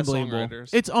the unfucking best believable. songwriters.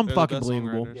 It's They're the unfucking best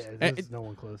believable. songwriters. Yeah, Eh, there's no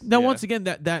one close. Now, Yeah. once again,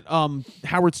 that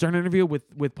Howard Stern interview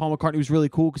with Paul McCartney was really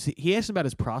cool because he asked about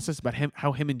his process, about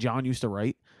how him and John used to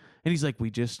write, and he's like, we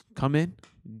just come in,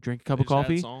 drink a cup They of just had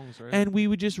coffee, songs, right? and we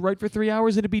would just write for 3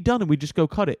 hours and it'd be done, and we'd just go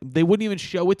cut it. They wouldn't even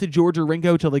show it to George or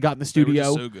Ringo till they got in the They were studio.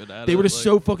 just so good at They it. were just like,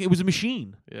 so fucking. It was a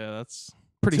machine. Yeah, that's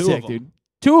Pretty two sick, of 'em. dude.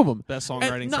 2 of them. best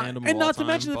songwriting And tandem. not of all to time,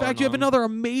 mention the bar fact you have none. another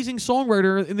amazing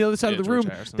songwriter in the other side Yeah, of the George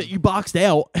room Harrison. that you boxed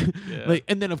out. Yeah. Like,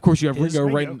 and then of course you have His Ringo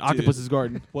Ringo, writing dude. Octopus's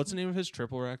Garden. What's the name of his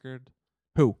triple record?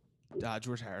 Who?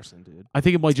 George Harrison, dude. I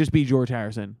think it might just be George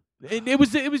Harrison. It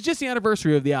was just the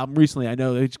anniversary of the album recently. I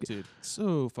know. Dude,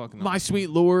 so fucking My awesome. Sweet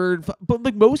Lord, but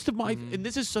like most of my, Mhm. and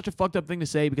this is such a fucked up thing to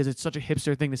say because it's such a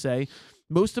hipster thing to say.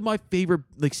 Most of my favorite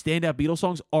like standout Beatles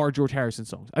songs are George Harrison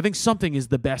songs. I think Something is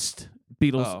the best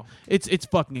Beatles. Oh, It's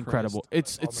fucking incredible.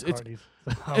 It's All it's. McCartney's.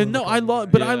 And no, I McCartney love,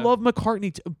 guy. but I Yeah. love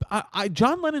McCartney.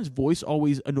 John Lennon's voice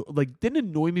always like didn't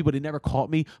annoy me, but it never caught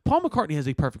me. Paul McCartney has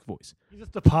a perfect voice, He's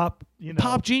just a pop,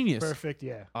 pop genius. perfect,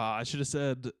 yeah. I should have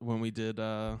said when we did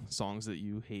songs that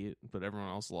you hate but everyone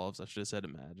else loves. I should have said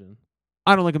Imagine.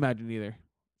 I don't like Imagine either.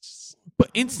 Just- But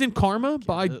Instant Karma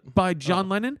by it. John Oh.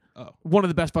 Lennon, Oh, one of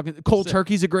the best fucking. Cold Sick.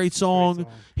 Turkey's a great song. Great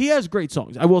song. He has great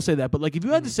songs. I will say that. But like, if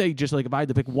you had to Mhm. say just like if I had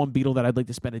to pick one Beatle that I'd like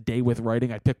to spend a day with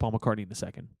writing, I'd pick Paul McCartney in a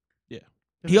second.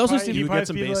 He also seemed- you he'd would get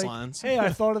some probably be bass like, lines. Hey, I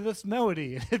thought of this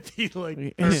melody. And it'd be like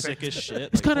Yeah. perfect. Sick as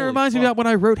shit. This Like, kind of holy reminds me fuck. about when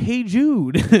I wrote "Hey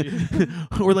Jude,"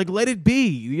 or like "Let It Be."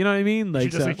 You know what I mean? You Like,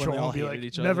 should just so- like when troll they all and be hated like,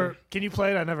 each never. other. Can you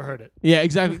play it? I never heard it. yeah,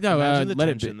 exactly. No, Imagine the Let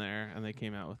It Be. tension there, and they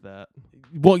came out with that.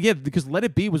 Well, yeah, because "Let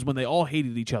It Be" was when they all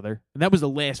hated each other, and that was the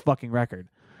last fucking record.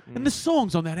 And the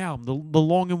songs on that album, the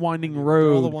Long and Winding They're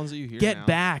Road, all the ones that you hear Get now.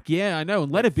 Back, yeah, I know.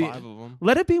 And Let It Be. 5 of them.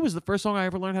 Let It Be was the first song I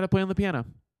ever learned how to play on the piano.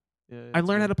 Yeah, I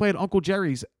learned how to play at Uncle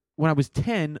Jerry's when I was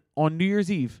 10 on New Year's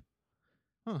Eve.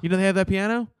 Huh. You know they have that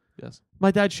piano? Yes.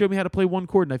 My dad showed me how to play one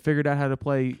chord, and I figured out how to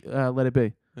play Let It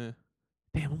Be. Yeah.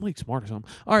 Damn, I'm like smart or something.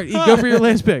 All right, go for your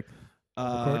last pick.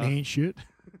 McCartney ain't shit.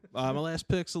 My last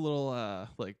pick's a little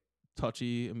like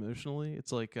touchy emotionally.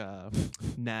 It's like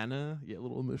Nana, yeah, a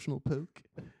little emotional poke.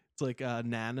 It's like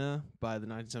Nana by the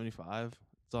 1975.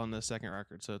 It's on the second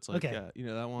record, so it's like Okay. you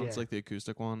know that one. It's Yeah. like the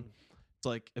acoustic one. It's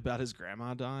like about his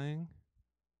grandma dying,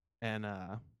 and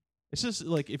it's just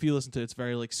like if you listen to it, it's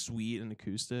very like sweet and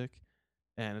acoustic,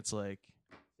 and it's like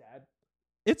sad.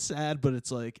 It's sad, but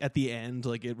it's like at the end,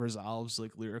 like it resolves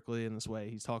like lyrically in this way.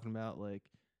 He's talking about like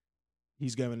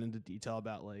he's going into detail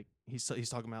about like he's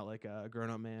talking about like a grown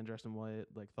up man dressed in white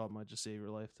like thought might just save your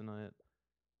life tonight.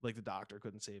 Like the doctor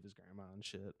couldn't save his grandma and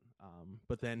shit.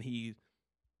 But then he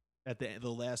at the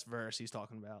last verse, he's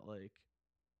talking about like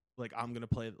I'm gonna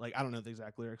play, like I don't know the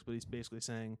exact lyrics, but he's basically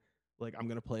saying like I'm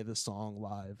gonna play this song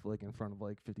live like in front of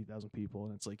like 50,000 people,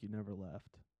 and it's like you never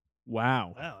left.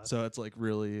 Wow. Wow, that's So it's like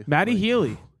really Matty like,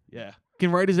 Healy Yeah.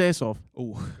 can write his ass off.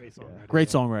 Oh, a great song. Yeah. Great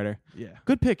songwriter. yeah.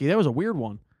 Good picky. That was a weird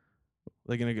one.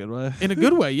 Like in a good way. In a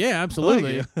good way, yeah,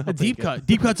 absolutely. it. I'll A deep take it. cut.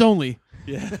 Deep cuts only.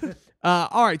 Yeah.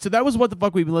 All right, so that was what the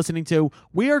fuck we've been listening to.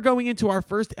 We are going into our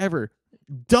first ever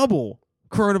double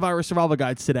coronavirus survival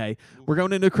guides today. We're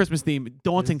going into a Christmas theme,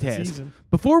 daunting It's the task. season.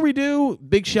 Before we do,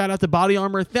 big shout out to Body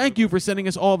Armor. Thank you for sending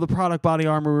us all of the product Body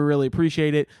Armor. We really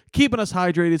appreciate it. Keeping us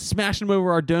hydrated, smashing them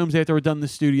over our domes after we're done in the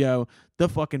studio. The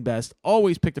fucking best.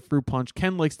 Always pick the fruit punch.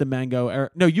 Ken likes the mango.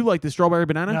 No, you like the strawberry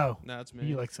banana? No, No, it's he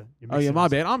me. likes it. You're Oh, yeah, mixing my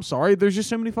us. bad. I'm sorry. There's just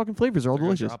so many fucking flavors. They're all They're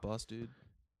gonna delicious. drop us, dude.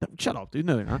 Shut up, dude.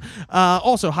 No, they're not.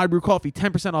 Also, High Brew Coffee,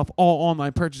 10% off all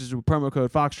online purchases with promo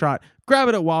code Foxtrot. Grab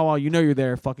it at Wawa. You know you're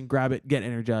there. Fucking grab it. Get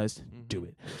energized. Do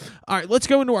it. All right, let's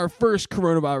go into our first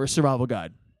coronavirus survival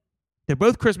guide. They're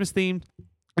both Christmas themed,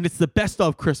 and it's the best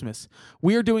of Christmas.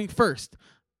 We are doing first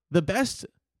the best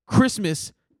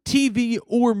Christmas TV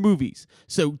or movies.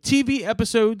 So TV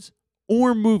episodes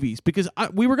or movies, because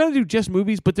we were going to do just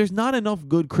movies, but there's not enough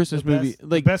good Christmas movie.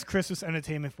 The best Christmas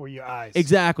entertainment for your eyes.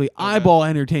 Exactly. Eyeball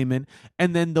entertainment.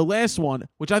 And then the last one,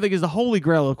 which I think is the holy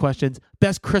grail of questions,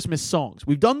 best Christmas songs.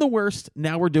 We've done the worst.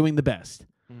 Now we're doing the best.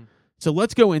 So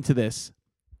let's go into this.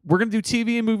 We're going to do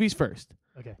TV and movies first.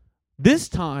 Okay. This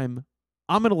time,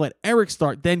 I'm going to let Eric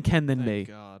start, then Ken, then me. Thank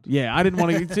God. Yeah, I didn't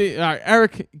want to get All right,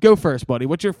 Eric, go first, buddy.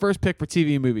 What's your first pick for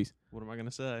TV and movies? What am I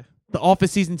gonna say? The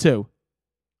Office Season 2.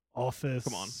 Office.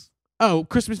 Come on. Oh,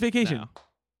 Christmas Vacation. No.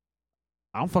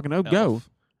 I don't fucking know. Go. Elf.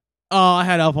 Oh, I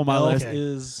had Elf on my Elf list. Okay.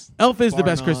 is Elf is the bar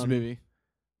best Christmas none. movie.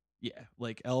 Yeah,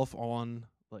 like Elf on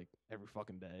like every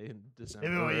fucking day in December It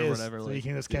really or is. whatever. So like, you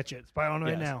can just catch it. It's probably on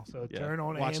right Yes. now. So yeah. turn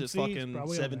on Watch AMC. it it's fucking probably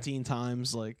on there. 17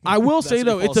 times. Like I will that's say what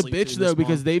though, you fall it's a asleep bitch to though this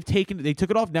because month. they took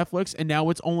it off Netflix and now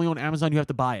it's only on Amazon. You have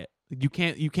to buy it. You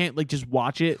can't like just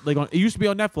watch it. Like it used to be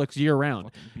on Netflix year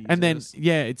round. Fucking And then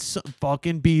Bezos. it's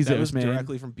fucking that was Bezos, man.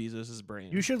 directly from Bezos'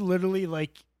 brain. You should literally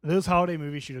those holiday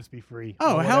movies should just be free.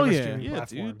 Oh, on hell whatever yeah. streaming Yeah,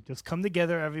 platform. dude. Just come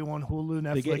together, everyone. Hulu,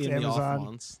 they get Netflix, you in the off Amazon.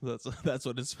 months. That's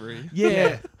what it's free.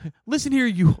 Yeah. Listen here,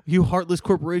 you heartless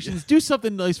corporations. Do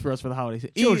something nice for us for the holidays.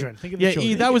 Children. Think of Yeah, the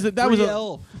children. that was a Free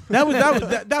Elf. that was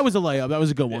a layup. That was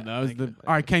a good one. Yeah, That was thank the, you.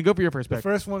 all right, Ken, go for your first The pick.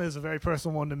 first one is a very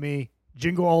personal one to me.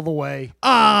 Jingle All the Way.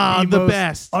 The most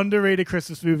best. Underrated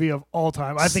Christmas movie of all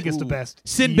time. I think it's the Ooh. best.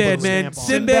 Sinbad, Easily. man. Stamp on it.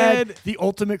 Sinbad. The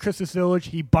ultimate Christmas village.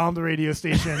 He bombed the radio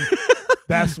station.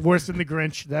 That's worse than the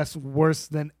Grinch. That's worse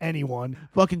than anyone.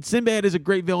 Fucking Sinbad is a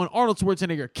great villain. Arnold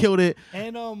Schwarzenegger killed it.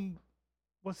 And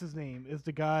what's his name? Is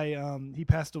the guy he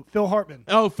passed away. Phil Hartman.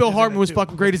 Oh, Phil Isn't Hartman it was too?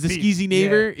 fucking great as the Rest in peace. skeezy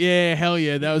neighbor. Yeah, hell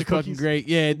yeah. That was The fucking cookies. great.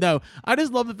 Yeah, no. I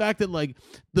just love the fact that like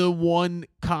the one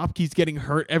cop keeps getting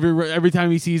hurt every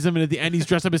time he sees him, and at the end he's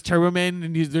dressed up as Turbo Man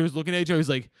and they're just looking at each other. He's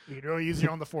like, You could really use it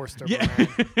on the Force. Turbo yeah.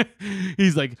 Man.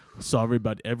 He's like, sorry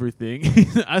about everything.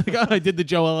 I think I did the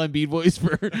Joel Embiid voice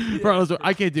for Arnold Schwarzenegger.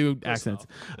 I can't do accents.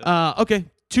 Okay,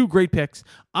 two great picks.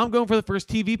 I'm going for the first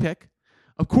TV pick.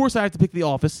 Of course, I have to pick The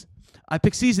Office. I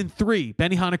picked season 3,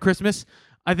 Benihana Christmas.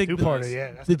 I think Two-parter,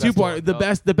 yeah. That's the the best two-part, one.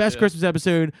 the best Yeah. Christmas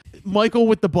episode. Michael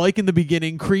with the bike in the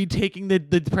beginning, Creed taking the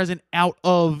present out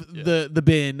of the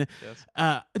bin.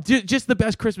 Yes. Just the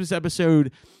best Christmas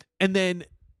episode. And then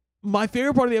my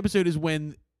favorite part of the episode is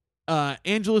when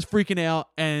Angela's freaking out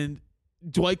and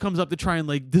Dwight comes up to try and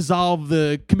like dissolve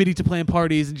the committee to plan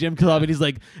parties and Jim Club, and he's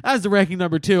like, as the ranking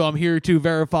number 2, I'm here to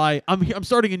verify. I'm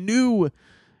starting a new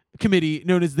committee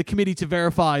known as the Committee to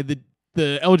Verify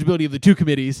the eligibility of the two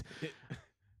committees.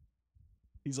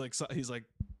 He's like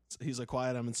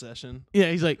quiet. I'm in session. Yeah,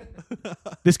 he's like,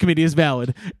 this committee is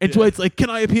valid. And Dwight's like, can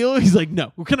I appeal? He's like,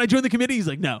 no. Can I join the committee? He's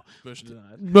like, no. Motion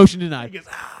denied. Motion He denied. goes,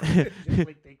 Just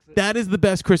wait, takes it. That is the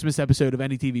best Christmas episode of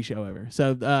any TV show ever.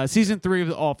 So season 3 of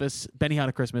The Office,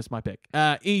 Benihana Christmas, my pick.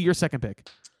 E, your second pick.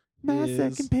 My Is-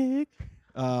 second pick.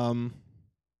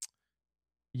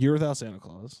 Year Without Santa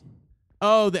Claus.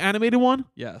 Oh, the animated one?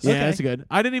 Yes. Yeah, Okay. that's good.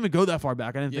 I didn't even go that far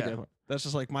back. I didn't think Yeah. that far. That's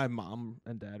just like my mom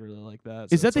and dad really like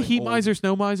that. Is so that it's the like Heat old- Miser,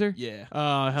 Snow Miser? Yeah.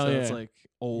 Oh, hell so yeah. it's like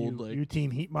old. You, like you team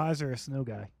Heat Miser or Snow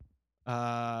Guy?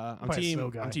 I'm Probably Snow team.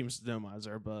 Guy. I'm team Snow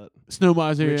Miser, but Snow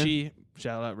Miser, yeah. Richie.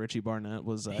 Shout out Richie Barnett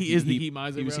was. He is the Heat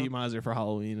Miser, He was bro. Heat Miser for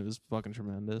Halloween. It was fucking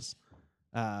tremendous.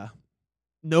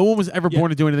 No one was ever Yeah. born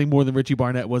to do anything more than Richie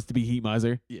Barnett was to be Heat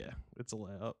Miser. Yeah, it's a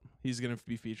layup. He's gonna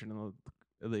be featured in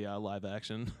the live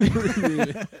action.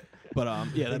 But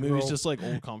yeah, that Big movie's role. just like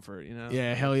old comfort, you know.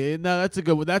 Yeah, hell yeah. No, that's a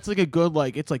good one. That's like a good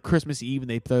it's like Christmas Eve and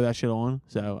they throw that shit on.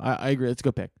 So I agree. That's a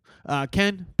good pick.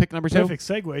 Ken, pick number 2. Perfect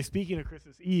segue. Speaking of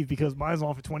Christmas Eve, because mine's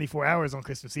on for 24 hours on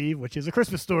Christmas Eve, which is A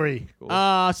Christmas Story.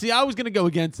 See, I was gonna go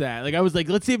against that. Like I was like,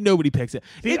 let's see if nobody picks it.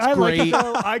 See, It's I great. like it,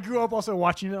 though. I grew up also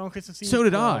watching it on Christmas Eve. So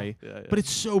did I. Yeah, yeah. But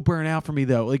it's so burnt out for me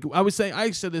though. Like I was saying,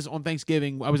 I said this on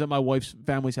Thanksgiving. I was at my wife's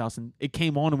family's house and it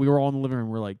came on and we were all in the living room.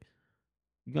 We're like,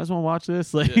 you guys want to watch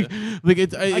this? Like, Yeah. like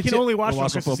it's. I can only watch it on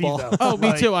watch some Christmas football. Eve, though. Oh, me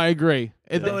Like, too. I agree.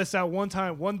 So it's that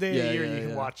one day Yeah, a year yeah, you can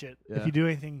yeah. watch it. Yeah. If you do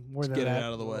anything more than get it that,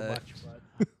 out of the you won't way.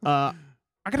 watch,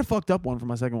 I got a fucked up one for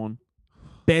my second one.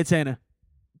 Bad Santa.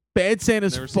 Bad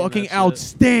Santa's Never seen fucking that shit.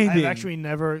 outstanding. I've actually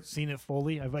never seen it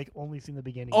fully. I've like only seen the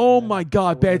beginning. Oh and then my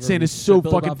god, for Bad whatever Santa's reason. so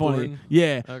Billy fucking Bob funny. Thornton?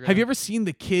 Yeah. Okay. Have you ever seen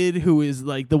the kid who is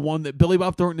like the one that Billy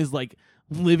Bob Thornton is like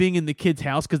living in the kid's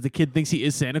house because the kid thinks he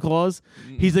is Santa Claus?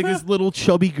 He's like this little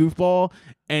chubby goofball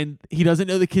and he doesn't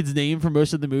know the kid's name for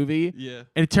most of the movie. Yeah.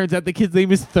 And it turns out the kid's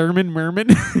name is Thurman Merman.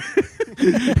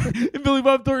 And Billy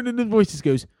Bob Thornton in his voice just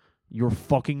goes, "Your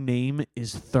fucking name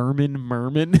is Thurman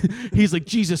Merman." He's like,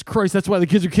 Jesus Christ, that's why the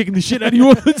kids are kicking the shit out of you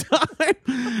all the time.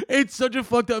 It's such a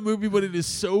fucked up movie, but it is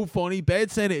so funny. Bad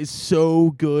Santa is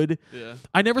so good. Yeah.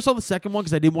 I never saw the second one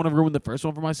because I didn't want to ruin the first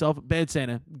one for myself. Bad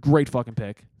Santa, great fucking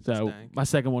pick. So Stank. my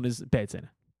second one is Bad Santa.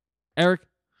 Eric?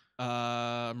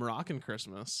 Moroccan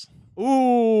Christmas.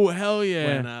 Ooh, hell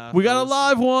yeah. When, we got a those-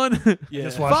 live one. Yeah.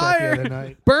 Just watched that Fire! the other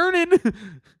night. Burning.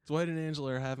 Dwight and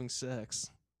Angela are having sex.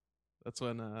 That's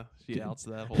when she outs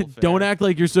that whole affair. Don't act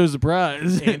like you're so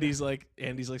surprised. Andy's like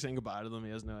saying goodbye to them.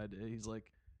 He has no idea. He's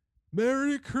like,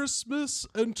 "Merry Christmas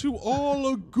and to all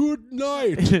a good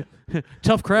night."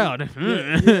 Tough crowd.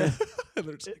 And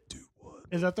they're just like, "Dude, what?"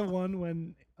 Is that the one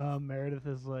when Meredith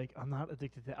is like, "I'm not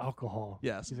addicted to alcohol"?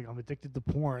 Yes. He's like, "I'm addicted to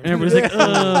porn." And everybody's like,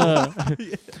 ugh.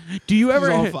 Yeah. Do you He's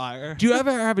ever on fire. do you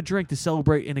ever have a drink to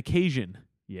celebrate an occasion?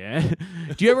 Yeah.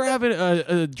 Do you ever have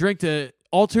a drink to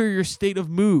alter your state of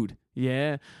mood?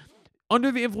 Yeah. Under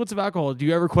the influence of alcohol, do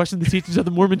you ever question the teachings of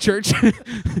the Mormon Church?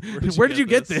 Where did you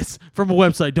get this? From a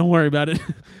website. Don't worry about it.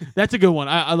 That's a good one.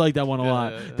 I like that one a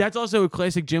lot. Yeah, yeah. That's also a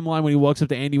classic Jim line when he walks up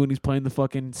to Andy when he's playing the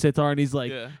fucking sitar and he's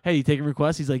like, Yeah. "Hey, you taking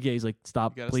requests?" He's like, "Yeah." He's like,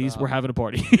 "Stop, You gotta please. stop." We're having a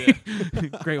party." Yeah.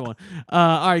 Great one.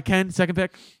 All right, Ken, second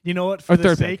pick. You know what? Or For the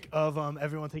third sake of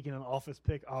everyone taking an office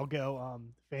pick, I'll go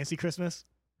Fancy Christmas.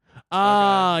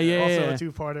 Ah, Okay. yeah. Also yeah. a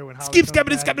two-parter when Holly Skip, comes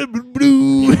scabbity, back. scabbity,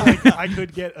 blue. I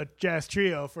could get a jazz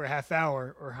trio for a half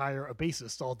hour or hire a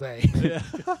bassist all day. Yeah.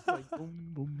 Like, boom,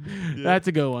 boom. That's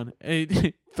a good one.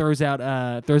 It throws out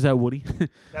Woody.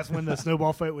 That's when the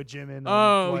snowball fight with Jim and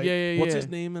Oh Dwight. yeah. What's his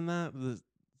name in that?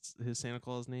 His Santa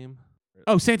Claus name?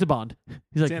 Oh, Santa Bond.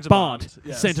 He's like Santa Bond.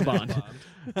 Yeah, Santa Bond.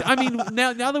 I mean,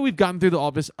 now that we've gotten through the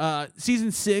office,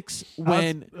 season 6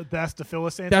 when That's the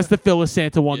Phyllis Santa. that's the Phyllis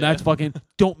Santa one. Yeah. That's fucking.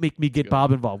 Don't make me get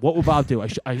Bob involved. What will Bob do?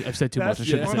 I've said too much. I That's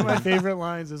shouldn't one have of said my that. favorite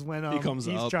lines is when comes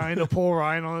he's up. trying to pull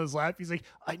Ryan on his lap. He's like,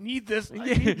 "I need this. I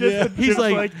need this." Yeah. And He's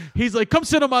Jim's like, come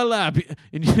sit on my lap.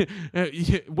 And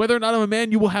whether or not I'm a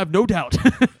man, you will have no doubt.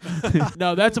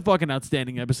 No, that's a fucking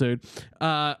outstanding episode.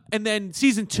 And then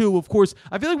season 2, of course,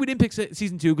 I feel like we didn't pick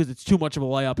season 2 because it's too much of a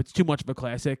layup. It's too much of a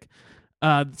classic.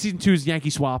 Season 2 is Yankee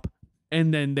Swap.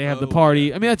 And then they have the Oh, party.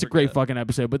 yeah, I mean, that's a great forget. fucking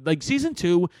episode. But like season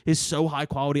 2 is so high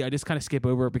quality, I just kind of skip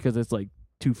over it because it's like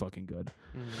too fucking good.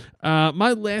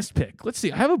 My last pick. Let's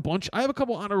see. I have a bunch. I have a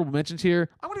couple honorable mentions here.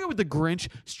 I'm gonna go with the Grinch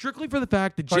strictly for the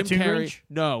fact that Jim Cartoon Carrey. Grinch?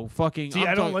 No, fucking. See, I'm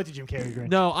I don't talking- like the Jim Carrey Grinch.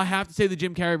 No, I have to say the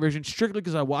Jim Carrey version strictly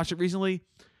because I watched it recently.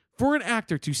 For an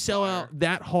actor to sell Fire. out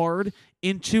that hard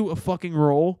into a fucking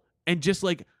role and just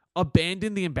like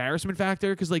abandon the embarrassment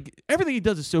factor because like everything he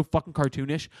does is so fucking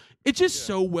cartoonish. It's just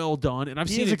so well done, and I've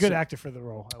He seen is it a good so- actor for the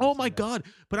role. I will Oh say my that. god!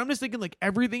 But I'm just thinking like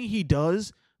everything he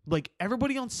does, like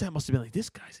everybody on set must have been like, this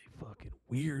guy's a fucking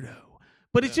weirdo.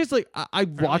 But it's Yeah. just like I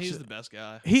Apparently watched he's the best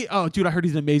guy. dude, I heard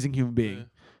he's an amazing human being. Yeah.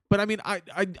 But I mean,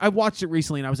 I watched it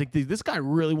recently and I was like, dude, this guy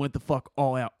really went the fuck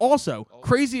all out. Also,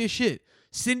 crazy as shit,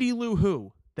 Cindy Lou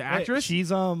Who, the Wait, actress,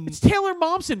 she's it's Taylor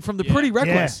Momsen from The Yeah. Pretty yeah,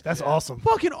 Reckless. that's Yeah. awesome.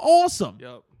 Fucking awesome.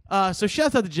 Yep. So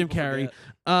shouts out to Jim People Carrey.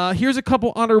 forget. Here's a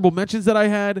couple honorable mentions that I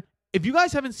had. If you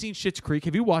guys haven't seen Schitt's Creek,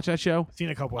 have you watched that show? Seen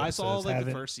a couple. I Episodes, saw like haven't.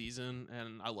 the first season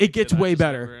and I liked It gets I way just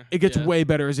better. never- It gets yeah. way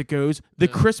better as it goes. The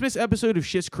Yeah. Christmas episode of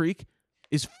Schitt's Creek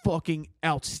is fucking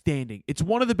outstanding. It's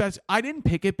one of the best. I didn't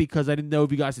pick it because I didn't know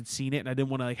if you guys had seen it, and I didn't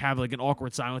want to like have like an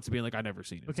awkward silence and being like, "I never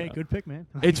seen it." Okay, So. good pick, man.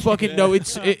 It's fucking Yeah. no.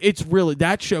 It's really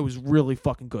that show is really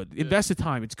fucking good. Invest the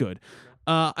time. It's good.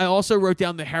 I also wrote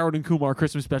down the Harold and Kumar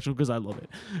Christmas special because I love it.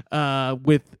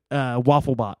 With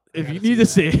Wafflebot. If you gotta need to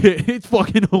see see it, it's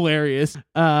fucking hilarious.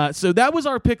 So that was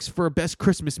our picks for best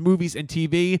Christmas movies and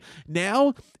TV.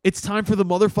 Now it's time for the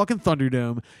motherfucking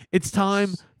Thunderdome. It's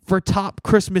time for top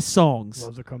Christmas songs.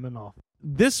 Gloves are coming off.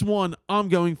 This one, I'm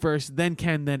going first, then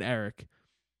Ken, then Eric.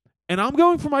 And I'm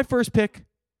going for my first pick.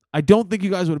 I don't think you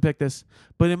guys would have picked this,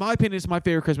 but in my opinion, it's my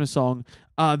favorite Christmas song.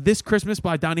 This Christmas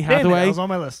by Donny Damn it, Hathaway. that was on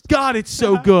my list. God, it's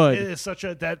so It good. is such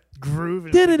that groove.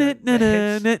 And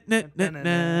that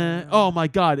hits. Oh my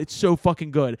God, it's so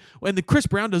fucking good. And the Chris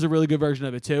Brown does a really good version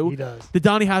of it He too. does. The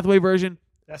Donny Hathaway version,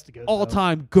 That's the good. all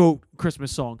time GOAT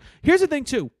Christmas song. Here's the thing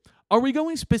too. Are we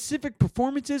going specific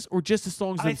performances or just the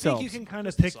songs I themselves? think you can kind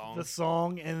of Just the pick song. the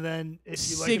song and then if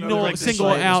you like Single another, like, single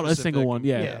song- out a specific. single one.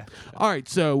 Yeah. Yeah. All right.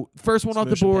 So first one off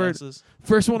the Submission board. passes.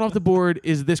 First one off the board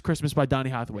is This Christmas by Donny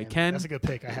Hathaway. Man, Ken, that's a good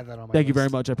pick. I have that on my thank you list. very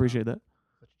much. I appreciate that.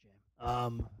 Such a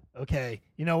jam. Okay.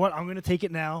 You know what? I'm gonna take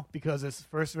it now because it's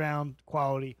first round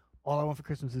quality. All I Want for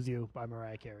Christmas Is You by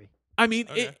Mariah Carey. I mean,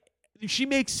 Okay. she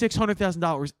makes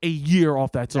 $600,000 a year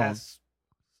off that song. That's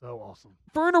so awesome.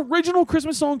 For an original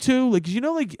Christmas song too, like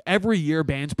like every year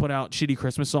bands put out shitty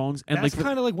Christmas songs, and That's like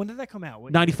kind of like when did that come out?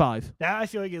 What- 95. That I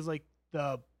feel like is like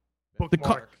the The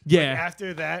bookmark. yeah. Like,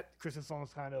 after that, Christmas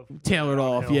songs kind of Tailored went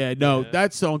off. downhill. Yeah, no, Yeah.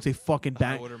 that song's a fucking High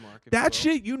bang. watermark, if That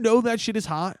you will. shit, that shit is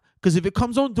hot because if it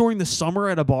comes on during the summer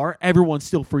at a bar, everyone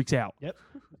still freaks out.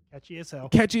 Catchy as hell.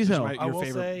 Catchy as hell. Right. I Your will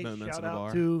favorite say moments shout in a out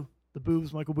bar. to the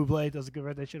Boobs. Michael Bublé does a good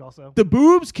rendition also. The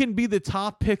Boobs can be the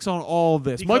top picks on all of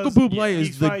this. Michael Because Bublé he's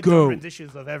is the probably done GOAT.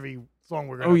 renditions of every song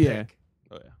we're gonna Oh, yeah. pick.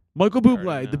 Oh yeah. Michael Already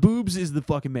Bublé, know. the Boobs is the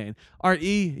fucking man. All right,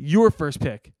 E, your first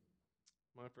pick.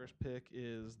 My first pick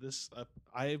is this.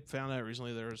 I found out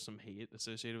recently there was some hate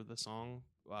associated with the song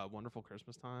 "Wonderful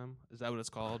Christmas Time." Is that what it's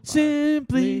called? By-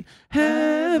 Simply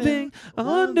having a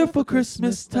wonderful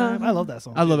Christmas time. I love that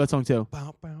song. Oh, I love that song too.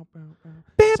 Bow, bow, bow, bow.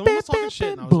 Someone was talking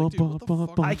shit, and I was like, dude, what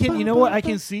the fuck? I can, you know what? I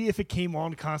can see if it came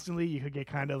on constantly, you could get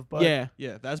kind of. But Yeah.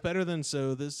 Yeah, that's better than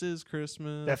 "So This Is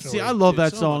Christmas." Definitely. See, I love Dude,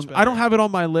 that so song. much I don't better. have it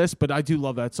on my list, but I do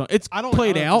love that song. It's I don't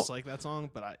played I don't out. dislike that song,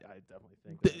 but I definitely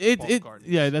think that It, Paul it, McCartney's-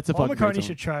 yeah, that's a Paul fucking great McCartney song.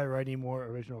 should try writing more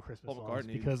original Christmas Paul songs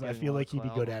McCartney because I getting feel a lot like of he'd be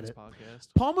clout good on at this it. podcast.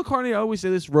 Paul McCartney, I always say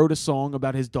this, wrote a song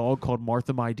about his dog called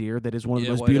Martha My Dear that is one of the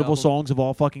Yeah, most White beautiful Album. songs of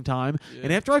all fucking time. Yeah.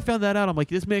 And after I found that out, I'm like,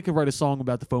 this man could write a song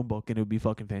about the phone book and it would be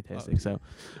fucking fantastic. Oh, So,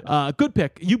 good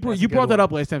pick. You That's a you good brought that one.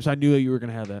 up last time, so I knew you were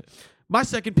going to have that. My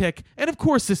second pick, and of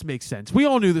course this makes sense. We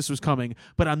all knew this was coming,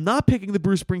 but I'm not picking the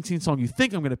Bruce Springsteen song you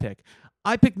think I'm going to pick.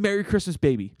 I picked Merry Christmas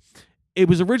Baby. It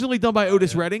was originally done by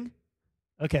Otis yeah. Redding.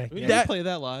 Okay, We yeah. That- play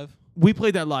that live. We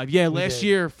played that live. Yeah, We last did.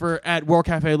 year at World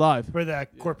Cafe Live. for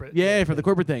that corporate. Yeah, for the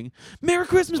corporate thing. Merry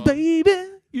Christmas, Fun. baby.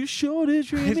 You sure did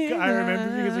dream His- it I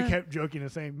remember because we right. kept joking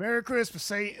and saying "Merry Christmas,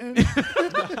 Satan."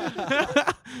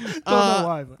 Don't know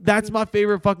why, but That's my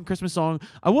favorite fucking Christmas song.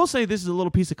 I will say this is a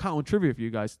little piece of Colin trivia for you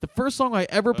guys. The first song I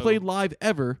ever played live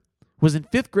ever was in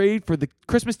 5th grade for the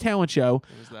Christmas talent show. What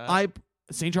was that?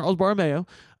 St. Charles Borromeo.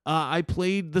 I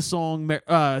played the song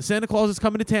Santa Claus is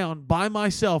Coming to Town by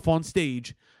myself on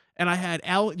stage. And I had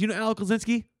Alec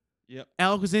Krasinski? Yep.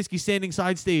 Alec Krasinski standing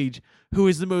side stage, who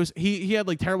is the most he had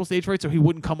like terrible stage fright, so he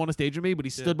wouldn't come on a stage with me, but he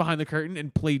stood behind the curtain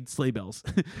and played sleigh bells.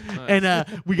 Nice.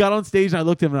 And we got on stage and I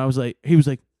looked at him and I was like,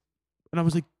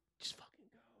 just fucking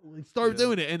go. Like, start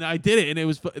doing it. And I did it. And it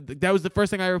was that was the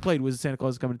first thing I ever played was Santa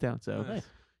Claus is Coming to Town. So Nice.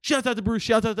 shouts out to Bruce,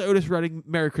 shouts out to Otis Redding,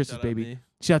 Merry Christmas, Shout out baby. me.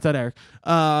 Shouts out Eric.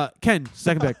 Ken,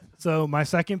 second pick. So my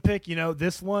second pick,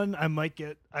 this one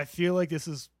I feel like this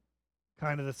is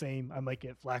kind of the same. I might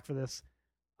get flack for this.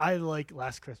 I like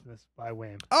Last Christmas by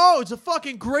Wham. Oh, it's a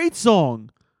fucking great song.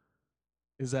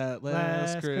 Is that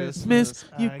Last Last Christmas? Miss,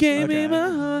 you I gave me okay. my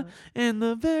heart, and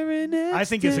the very next I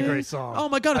think it's a day- great song. Oh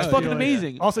my god, it's I fucking feel like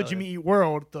amazing. Also, Oh, Jimmy Eat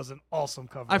World does an awesome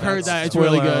cover. I've of heard that. song. It's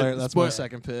really Spoiler good. alert, that's my Spoil-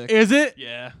 second pick. Is it?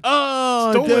 Yeah.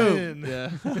 Oh, Stolen.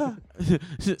 Yeah.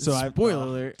 dude. So I Spoiler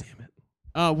alert. Damn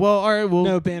it. Well, all right. Well,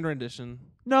 No band rendition.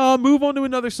 no, move on to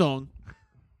another song.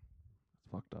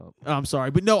 Fucked up. I'm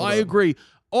sorry, but no, Hold I on. agree.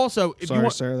 Also, if you Sorry,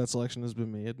 want sir. That selection has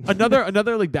been made.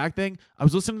 another like back thing, I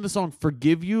was listening to the song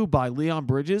 "Forgive You" by Leon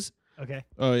Bridges. Okay.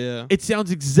 Oh yeah. It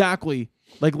sounds exactly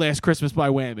like "Last Christmas" by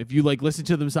Wham. If you like listen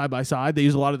to them side by side, they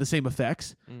use a lot of the same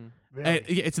effects. Mm. Really? And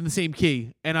it's in the same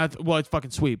key, and it's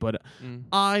fucking sweet. But Mm.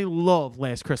 I love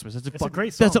 "Last Christmas." It's a It's a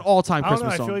great That's an song. all-time I don't know.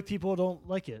 Christmas I song. feel like people don't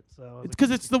like it. So I was It's like,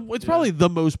 because it's probably the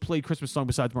most played Christmas song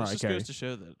besides This Mariah just Carey. goes to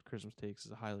show that Christmas takes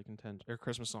is a highly contentious, or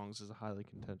Christmas songs is a highly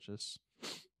contentious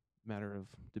matter of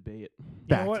debate. you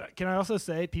Fact. know what? Can I also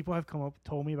say people have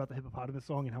told me about the hippopotamus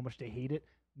song and how much they hate it.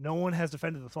 no one has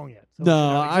defended the song yet. So No, it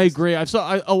should not I exist. agree.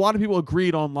 A lot of people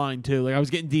agreed online too. Like I was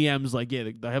getting DMs like, yeah,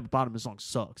 the hippopotamus song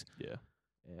sucks. Yeah.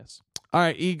 Yes. All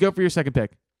right, E, go for your second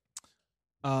pick.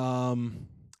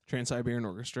 Trans-Siberian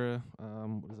Orchestra.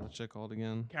 What is that shit called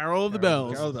again? Carol of the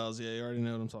Bells. Carol of the Bells. Yeah, you already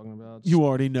know what I'm talking about. You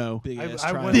already know. Big ass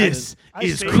I triad. went- This I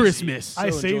is saved- Christmas.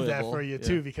 I So saved that enjoyable. for you Yeah.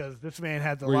 too because this man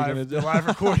had the Were you gonna live do- the live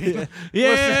recording. Yeah.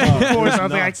 Listening to Oh, it, it so I was was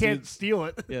like, I nuts, can't dude. steal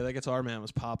it. Yeah, that Guitar Man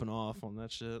was popping off on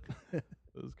that shit. It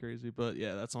was crazy. But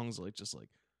yeah, that song's like just like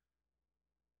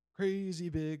crazy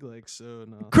big, like so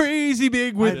nuts. Crazy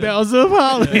big with I- bells of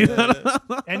holly.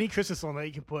 Any Christmas song that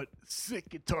you can put sick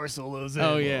guitar solos in.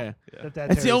 Oh yeah. Yeah.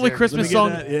 That's the only Terry's Christmas there. song.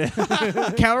 Let me get that,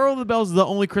 yeah. Carol of the Bells is the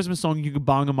only Christmas song you can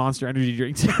bong a Monster Energy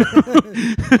drink to.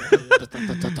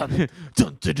 Dun, dun,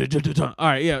 dun, dun, dun, dun. All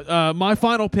right, yeah. My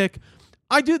final pick.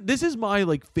 This is my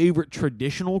like favorite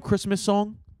traditional Christmas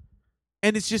song,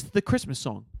 and it's just the Christmas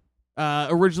song.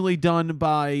 Originally done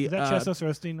by Is that Chestnuts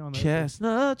Roasting on the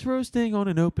Chestnuts roasting on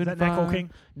an open Is that fire. Nat Cole King?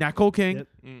 Nat Cole King.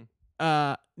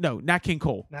 Yep. No, Nat King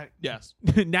Cole. Yes.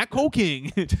 Nat Cole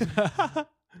King.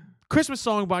 Christmas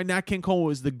song by Nat King Cole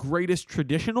is the greatest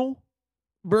traditional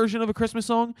version of a Christmas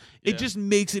song. It Yeah. just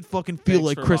makes it fucking feel Thanks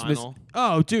like for Christmas. vinyl.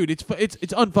 Oh, dude, it's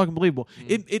unfucking believable.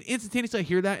 Mm. It instantaneously I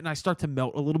hear that and I start to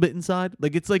melt a little bit inside.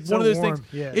 Like it's like So one of those warm. things.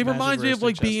 Yeah. It reminds me of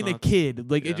like roasted being a chestnuts. kid.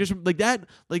 Like Yeah. it just like that.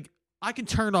 Like I can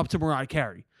turn up to Mariah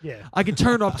Carey. Yeah. I can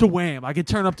turn up to Wham. I can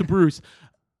turn up to Bruce.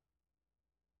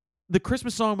 The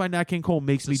Christmas song by Nat King Cole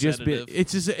makes me It's a just be. sedative.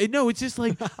 It's just it's just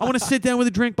like I want to sit down with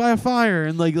a drink by a fire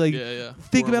and like Yeah.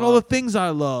 think Warm about all the up. things I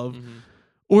love. Mhm.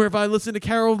 Or if I listen to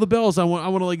Carol of the Bells, I want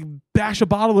to like bash a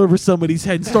bottle over somebody's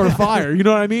head and start a fire. You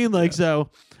know what I mean? Like so,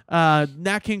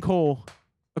 Nat King Cole,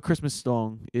 A Christmas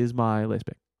Song is my last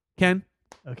pick. Ken,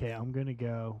 Okay, I'm gonna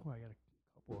go. I got a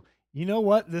couple. You know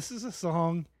what? This is a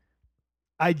song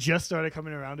I just started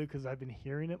coming around to because I've been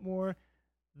hearing it more.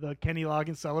 The Kenny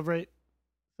Loggins "Celebrate."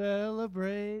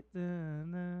 Celebrate.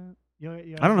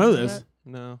 I don't know this.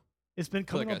 No. It's been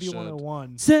feel coming like on I should.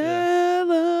 B101.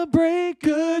 celebrate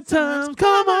good times.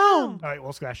 Come on, All right,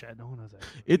 we'll scratch that. No one knows that.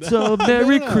 it's a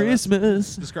Merry No.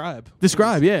 Christmas. Describe.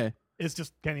 Describe, yeah. It's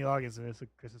just Kenny Loggins, and it's a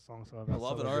Christmas song. So I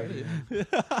love it already.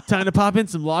 Time to pop in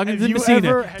some Loggins Have and you Messina.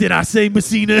 ever- Did I say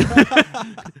Messina?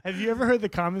 Have you ever heard the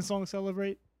Common song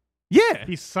 "Celebrate"? Yeah.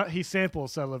 He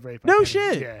samples "Celebrate." by No Kenny.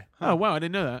 shit. Yeah. Oh wow, I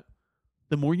didn't know that.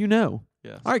 The more you know.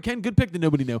 Yes. All right, Ken, good pick that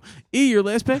nobody know. E, your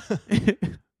last pick. All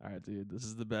right, dude. This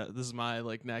is the best. This is my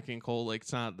like Nat King Cole. Like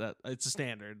it's not that. It's a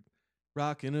standard.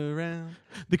 Rocking around.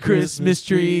 The Christmas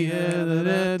tree. Da,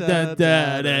 da, da,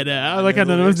 da, da. I like how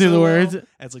none of us knew the words.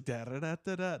 It's like da da da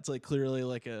da da. It's like clearly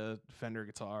like a Fender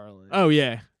guitar. Like, Oh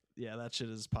yeah, yeah, that shit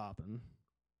is popping.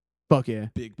 fuck yeah,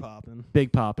 Big popping.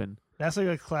 big poppin'. That's like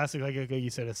a classic, like you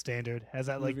said, a standard. Has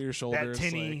that like Over your shoulder. that it's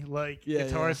tinny like Yeah,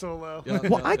 guitar yeah. solo? Yeah.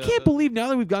 Well, I can't believe now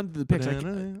that we've gotten to the picks.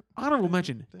 Like, honorable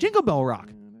mention: Jingle Bell Rock.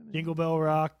 Jingle Bell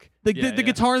Rock. The, Yeah, the yeah.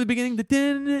 guitar in the beginning, the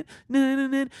ding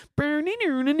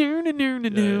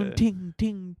ting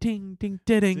ting ting ting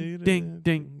ding ding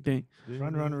ding ding.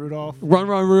 Run Run Rudolph. Run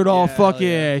Run Rudolph, Yeah, fuck hell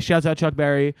yeah. yeah! Shouts out Chuck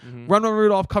Berry. Mhm. Run Run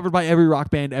Rudolph covered by every rock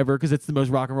band ever because it's the most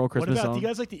rock and roll What Christmas about? song. Do you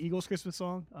guys like the Eagles Christmas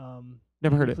song?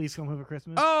 Never heard it. Please Come Home for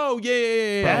Christmas. Oh yeah, yeah, yeah, that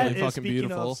yeah. Probably is fucking speaking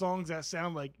beautiful. of songs that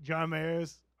sound like John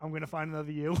Mayer's "I'm Gonna Find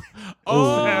Another You."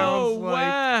 Oh Sounds like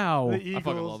wow, the I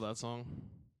fucking Eagles. love that song.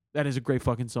 that is a great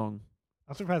fucking song.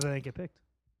 I'm surprised I didn't get picked.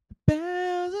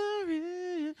 Bells are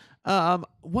ringing.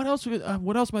 What else?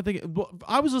 What else am I thinking? Well,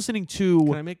 I was listening to.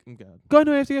 Can I make? Oh God. Go ahead,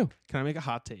 no, after you. Can I make a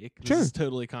hot take? This Sure. is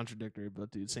totally contradictory,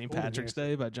 but dude, St. Oh, yeah. Patrick's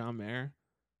Day by John Mayer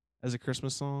as a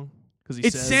Christmas song because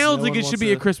It sounds like it should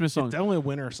be a Christmas song. Definitely a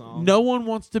winter song. No one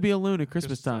wants to be alone at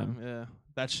Christmas time. Yeah,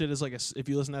 that shit is like if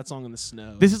you listen to that song in the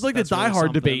snow. This is like the that's really Die Hard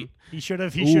something. debate. He should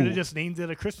have Ooh. just named it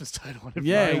a Christmas title. If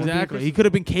Yeah, Ryan wanted to do a exactly. He Christmas could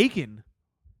have song. been caking.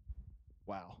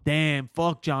 Wow. Damn,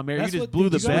 fuck John Mayer. That's You just what- blew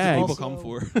the did you guys bag. People also- come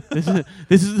for.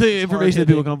 This is the information that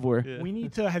people come for. Yeah. We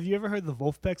need to. Have you ever heard the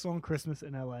Wolfpack song "Christmas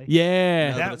in L.A."?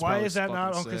 Yeah, No, but That, it's why probably is that not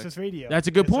fucking on sick. Christmas radio? That's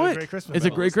a good It's point. A great Christmas It's a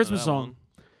song. great Christmas song.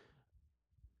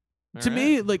 To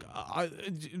me, like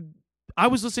I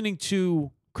was listening to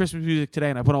Christmas music today,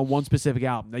 and I put on one specific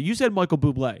album. Now you said Michael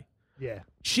Bublé. Yeah.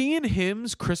 She and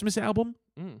him's Christmas album,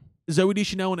 Mm. Zoe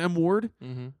Deschanel and M Ward.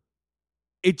 Mm-hmm.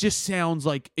 It just sounds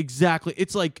like exactly.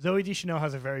 It's like Zoe Deschanel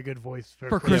has a very good voice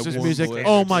for Christmas warm music. voice.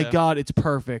 Oh my Yeah. god, it's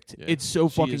perfect. Yeah. It's so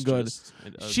She fucking is good. just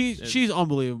She's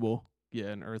unbelievable. yeah,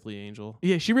 an earthly angel.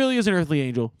 Yeah, she really is an earthly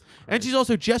angel. And Right. she's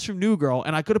also Jess from New Girl.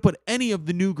 And I could have put any of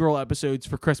the New Girl episodes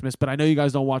for Christmas, but I know you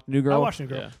guys don't watch New I Girl. watched New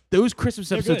Girl. Yeah. Those Christmas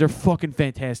They're episodes good. are fucking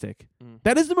fantastic. Mm.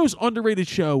 That is the most underrated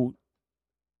show,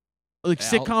 like Out.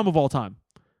 sitcom of all time.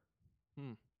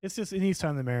 Hmm. It's just it needs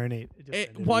time to marinate. It just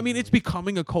ended Well, I mean, it's recently.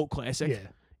 becoming a cult classic. Yeah.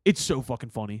 It's so fucking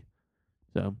funny.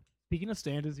 So, Speaking of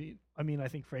standards, I mean, I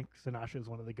think Frank Sinatra is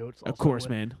one of the goats. of also, course,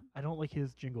 but man. I don't like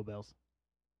his Jingle Bells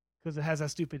because it has that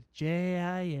stupid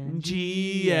J-I-N-G-L-E.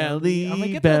 G-L-E I'm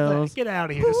like, bells. get out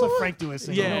of here. Just let Frank do his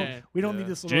thing. Yeah. We don't Yeah. need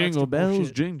this little Jingle extra bells,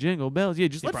 bullshit. jingle bells. Yeah,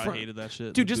 just He let probably Frank. hated that shit.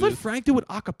 in Dude, the just let booth. Frank do it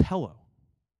a cappella.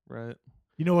 Right.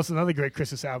 You know what's another great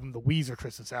Christmas album? The Weezer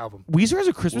Christmas album. Weezer has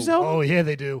a Christmas album? Oh yeah,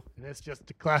 they do. And it's just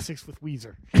the classics with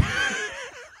Weezer.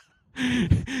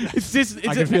 It's just. It's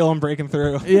I can feel him breaking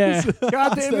through. Yeah.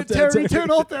 God damn it, Step Terry, down,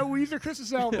 turn off that Weezer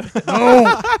Christmas album.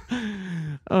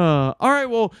 No. All right,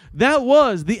 well, that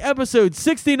was the episode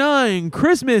 69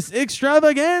 Christmas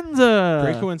extravaganza.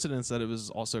 Great coincidence that it was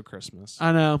also Christmas.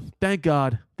 I know. Thank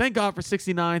God. Thank God for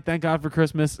 69. Thank God for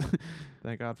Christmas.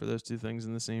 Thank God for those two things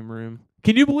in the same room.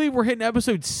 Can you believe we're hitting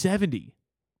episode 70?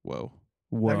 Whoa.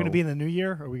 Whoa. They're going to be in the new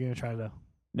year, or are we going to try to?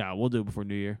 No, we'll do it before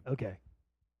New Year. Okay.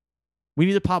 We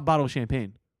need to pop a bottle of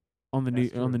champagne on the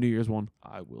That's New Year's one.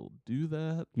 I will do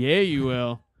that. Yeah, you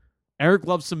will. Eric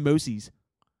loves some Mosies.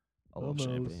 I love Almost.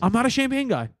 champagne. I'm not a champagne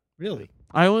guy. Really?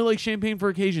 I only like champagne for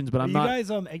occasions, but Are I'm you not. guys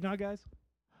eggnog guys?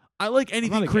 I like I'm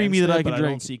anything not creamy against that it, I can but I don't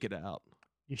drink. seek it out.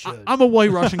 You should. I'm a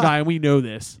white Russian guy, and we know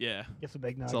this. Yeah. Get some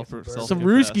eggnog. Self- get some self- bourbon. Some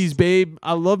confessed. Ruskies, babe.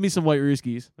 I love me some white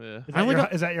Ruskies. Yeah. Is I that, only your,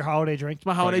 got- is that your holiday drink? It's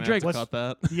my holiday Probably drink. gonna have to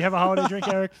cut that. Do you have a holiday drink,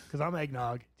 Eric? Because I'm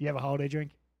eggnog. Do you have a holiday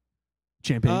drink?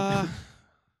 Champagne.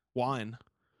 Wine.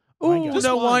 Wine Ooh, guy. Just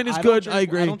no, wine is good. I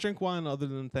agree. I don't drink wine other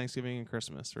than Thanksgiving and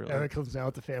Christmas. Really. Eric comes down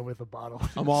with the fan with a bottle.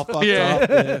 I'm all fucked Yeah. up.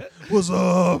 Yeah. What's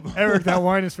up? Eric, that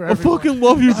wine is for I everyone. fucking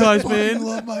love you guys, man.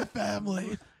 love my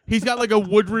family. He's got like a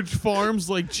Woodridge Farms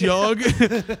like jug.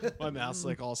 My mouth's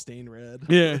like all stained red.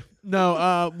 Yeah.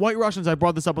 No, White Russians, I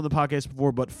brought this up on the podcast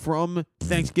before, but from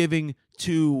Thanksgiving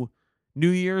to New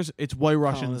Year's, it's White Colin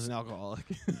Russians. is an alcoholic.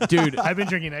 Dude, I've been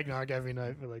drinking eggnog every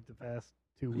night for like the past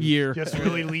 2 weeks. Year. Just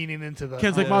really leaning into the.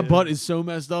 Ken's like, my butt is so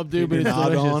messed up, dude, but it's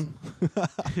Nog delicious.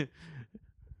 on.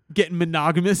 Getting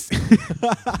monogamous.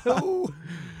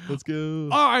 Let's go.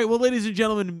 All right, well, ladies and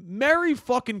gentlemen, Merry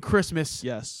fucking Christmas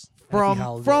Yes. from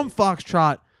holidays.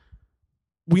 Foxtrot.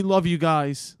 We love you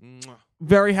guys. Mwah.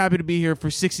 Very happy to be here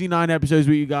for 69 episodes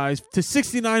with you guys. To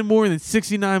 69 more and then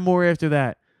 69 more after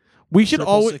that. We should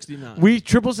Triple always 69.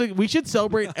 we should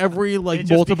celebrate every like It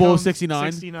just multiple of becomes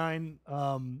 69.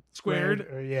 69 Squared.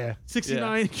 Or, yeah.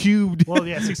 69 cubed. Well,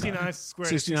 yeah, 69 squared.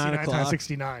 69 times o'clock.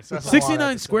 69. So that's a lot of 69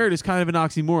 episodes. squared is kind of an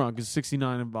oxymoron because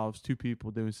 69 involves two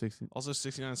people doing 60. Also,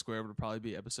 69 squared would probably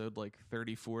be episode like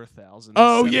 34,000.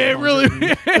 Oh yeah, it really.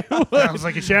 Sounds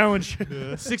like a challenge.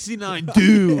 69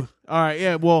 do. All right,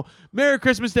 yeah. Well, Merry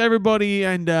Christmas to everybody,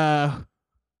 and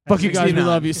fuck you guys. We 69.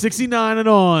 love you. 69 and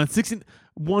on. 60.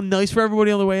 One nice for everybody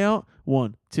on the way out.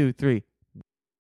 1, 2, 3.